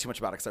away too much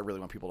about it because I really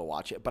want people to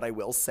watch it, but I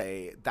will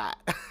say that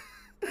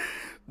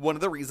one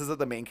of the reasons that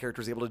the main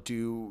character is able to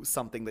do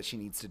something that she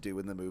needs to do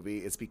in the movie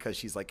is because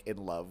she's like in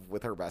love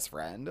with her best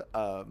friend.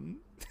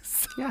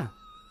 Yeah.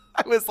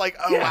 I was like,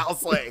 oh, wow,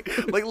 slay.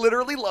 Like,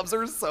 literally loves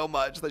her so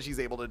much that she's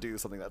able to do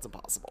something that's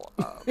impossible.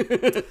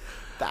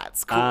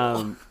 That's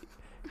cool.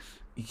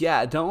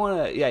 Yeah, don't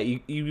want to. Yeah,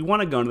 you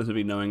want to go into this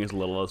movie knowing as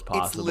little as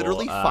possible. It's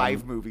literally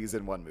 5 movies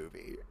in one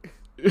movie.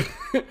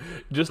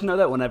 Just know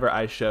that whenever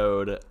I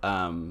showed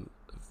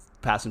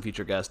past and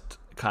future guest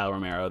Kyle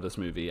Romero this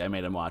movie, I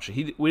made him watch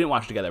it. We didn't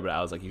watch it together, but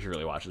I was like, you should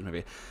really watch this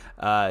movie.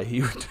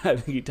 He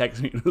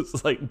texted me and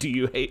was like, do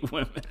you hate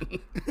women?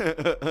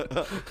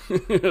 I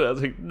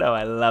was like, no,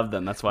 I love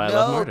them. That's why I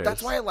love Martyrs.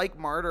 That's why I like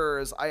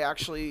Martyrs. I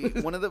actually,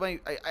 one of the,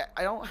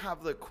 I don't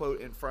have the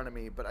quote in front of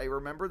me, but I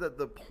remember that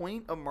the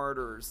point of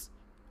Martyrs,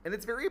 and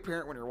it's very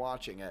apparent when you're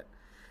watching it,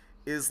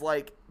 is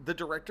like the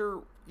director,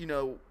 you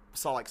know,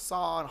 saw like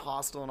Saw and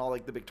Hostel and all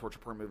like the big torture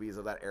porn movies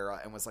of that era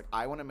and was like,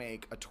 I want to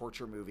make a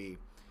torture movie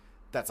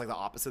that's like the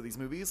opposite of these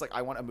movies. Like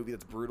I want a movie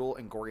that's brutal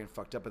and gory and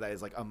fucked up, but that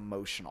is like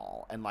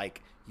emotional and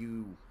like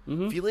you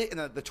feel it, and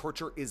that the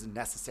torture is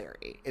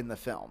necessary in the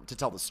film to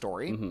tell the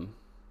story. And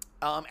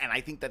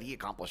I think that he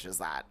accomplishes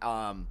that.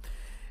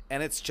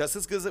 And it's just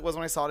as good as it was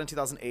when I saw it in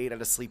 2008 at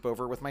a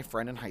sleepover with my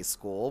friend in high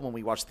school when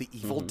we watched The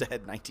Evil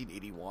Dead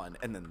 1981,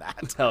 and then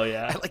that. Hell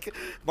yeah! At like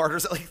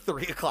Martyrs at like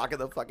 3 o'clock in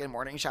the fucking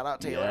morning. Shout out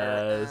Taylor.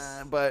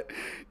 Yes. But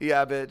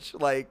yeah, bitch,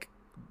 like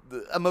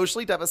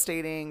emotionally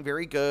devastating,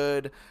 very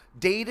good,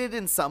 dated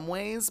in some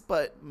ways,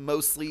 but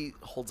mostly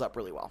holds up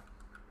really well.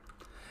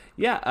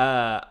 Yeah,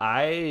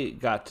 I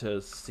got to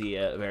see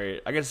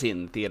it I got to see it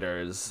in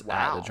theaters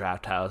at the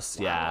Draft House.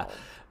 Wow.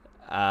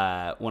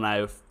 Yeah, when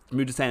I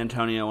moved to San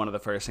Antonio, one of the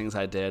first things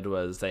I did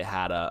was they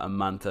had a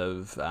month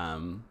of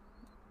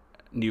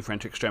New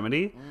French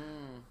Extremity,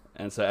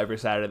 and so every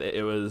Saturday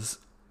it was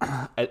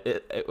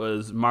it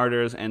was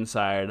Martyrs,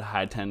 Inside,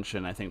 High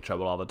Tension, I think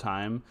Trouble All the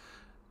Time,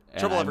 and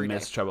Trouble Every Day.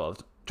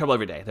 Trouble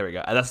Every Day. There we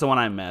go. That's the one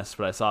I missed,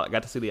 but I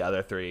got to see the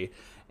other 3,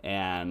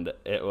 and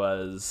it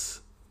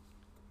was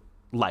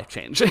life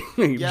changing.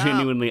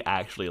 Genuinely,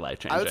 actually life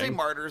changing. I would say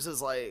Martyrs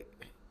is like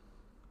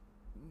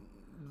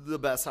the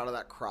best out of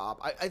that crop.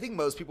 I think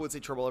most people would say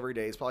Trouble Every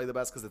Day is probably the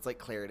best because it's like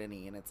Claire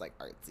Denis and it's like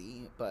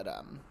artsy, but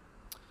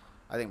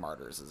I think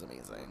Martyrs is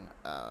amazing.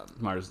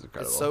 Martyrs is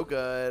incredible. It's so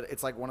good.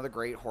 It's like one of the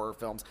great horror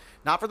films.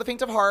 Not for the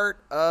faint of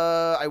heart.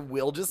 I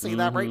will just say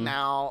that right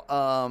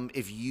now.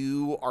 If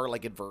you are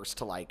like adverse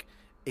to like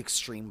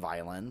extreme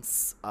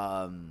violence,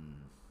 I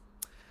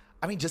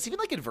mean, just even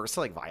like adverse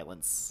to like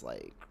violence,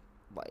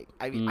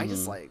 I mean, I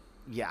just like,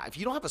 yeah, if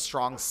you don't have a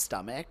strong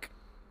stomach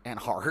and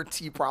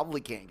heart, you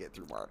probably can't get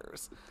through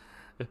Martyrs.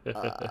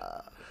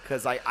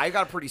 Because I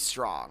got a pretty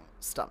strong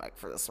stomach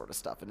for this sort of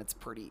stuff, and it's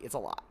a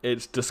lot.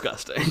 It's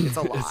disgusting. It's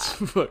a lot.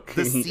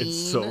 The scene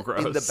it's so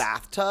gross. in the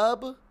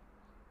bathtub,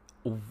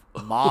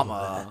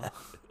 mama.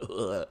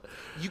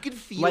 You can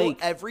feel Like-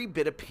 every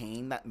bit of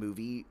pain that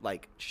movie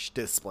like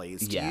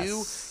displays to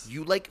Yes.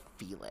 you. You like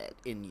feel it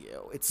in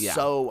you. It's Yeah.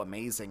 so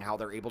amazing how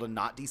they're able to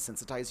not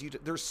desensitize you.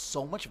 There's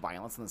so much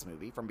violence in this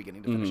movie from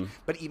beginning to finish,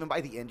 but even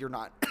by the end, you're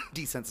not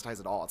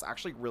desensitized at all. It's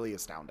actually really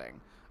astounding.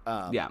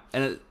 Yeah,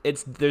 and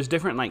there's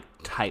different like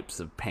types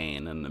of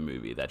pain in the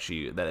movie that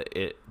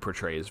it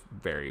portrays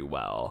very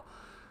well.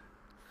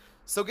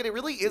 So good. It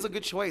really is a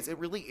good choice. It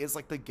really is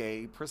like the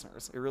gay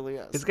prisoners. It really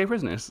is. It's gay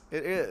prisoners.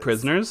 It is.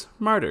 Prisoners,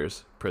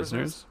 martyrs.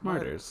 Prisoners,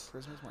 martyrs.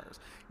 Prisoners, martyrs.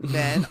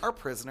 Men are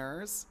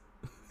prisoners.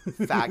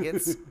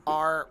 Faggots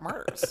are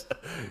martyrs.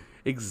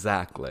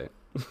 Exactly.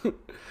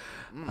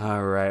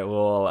 All right.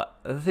 Well,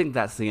 I think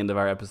that's the end of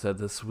our episode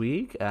this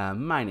week.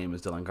 My name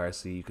is Dylan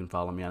Garcia. You can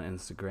follow me on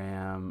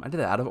Instagram. I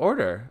did that out of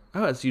order.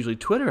 Oh, it's usually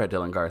Twitter at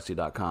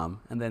DylanGarcia.com,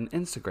 and then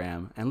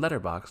Instagram and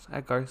Letterboxd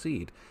at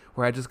Garceed,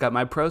 where I just got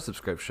my pro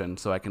subscription,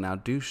 so I can now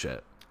do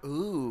shit.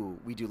 Ooh,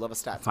 we do love a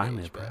stats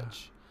Finally, page, bro.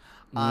 bitch.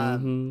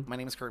 My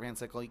name is Kirk Van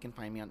Sickle. You can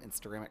find me on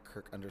Instagram at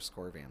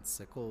Kirk_Van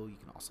Sickle. You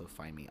can also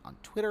find me on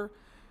Twitter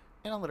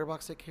and on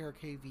Letterboxd at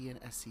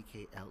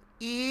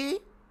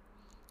KRKVNSCKLE.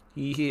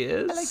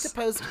 Yes. I like to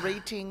post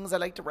ratings. I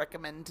like to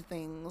recommend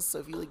things. So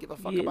if you really give a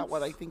fuck about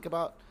what I think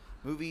about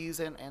movies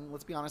and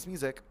let's be honest,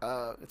 music,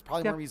 it's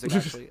probably more music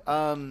actually.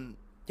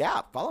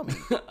 Yeah, follow me.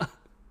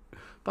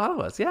 Follow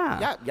us, yeah.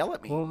 Yeah, yell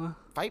at me. Well,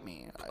 Fight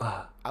me.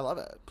 I love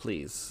it.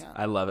 please. Yeah.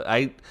 I love it.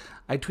 I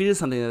tweeted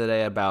something the other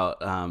day about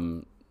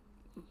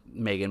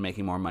Megan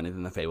making more money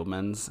than the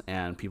Fablemans,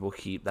 and people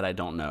that I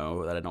don't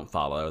know, that I don't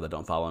follow, that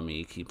don't follow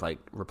me, keep like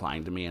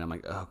replying to me, and I'm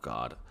like, oh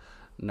god,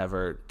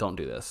 don't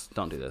do this.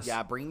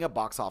 Yeah, bringing up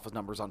box office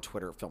numbers on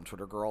Twitter, Film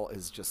Twitter Girl,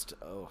 is just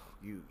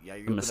you a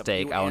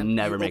mistake. I will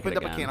never make it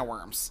again. You opened up a can of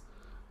worms.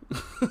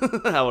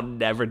 I will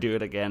never do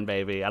it again,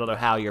 baby. I don't know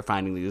how you're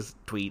finding these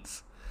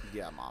tweets.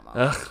 Yeah, mama.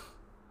 Ugh.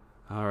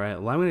 All right,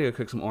 well, I'm gonna go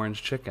cook some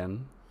orange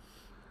chicken,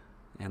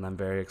 and I'm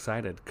very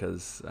excited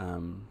because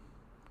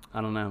I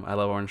don't know, I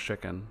love orange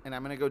chicken. And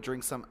I'm gonna go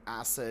drink some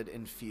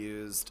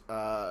acid-infused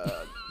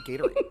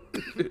Gatorade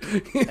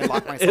and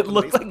lock myself It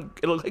looked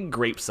like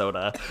grape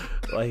soda,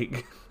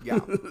 like yeah,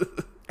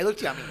 it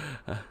looked yummy.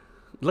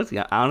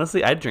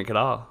 Honestly, I'd drink it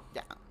all.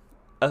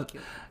 Yeah.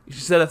 You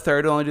said a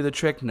third will only do the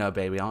trick. No,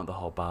 baby, I want the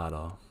whole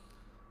bottle.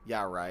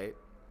 Yeah, right.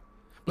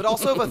 But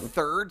also, if a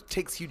third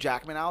takes Hugh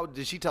Jackman out,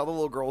 did she tell the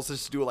little girls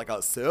just to do it like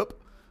a sip?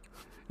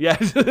 Yeah,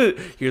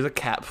 here's a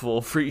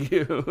capful for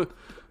you.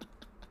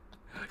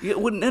 Yeah,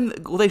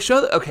 they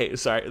show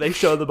they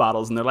show the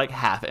bottles and they're like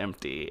half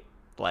empty,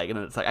 like, and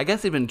it's like I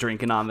guess they've been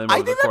drinking on them.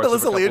 I think that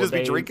Melissa Leo just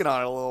be drinking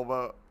on it a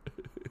little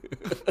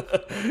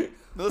bit.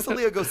 Melissa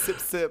Leo goes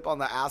sip on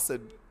the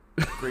acid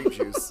grape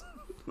juice.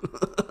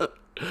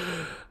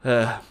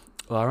 Well,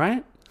 all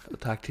right. I'll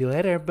talk to you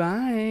later.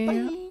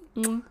 Bye.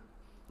 Bye.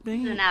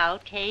 And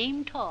out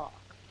came Talk.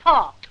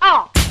 Talk.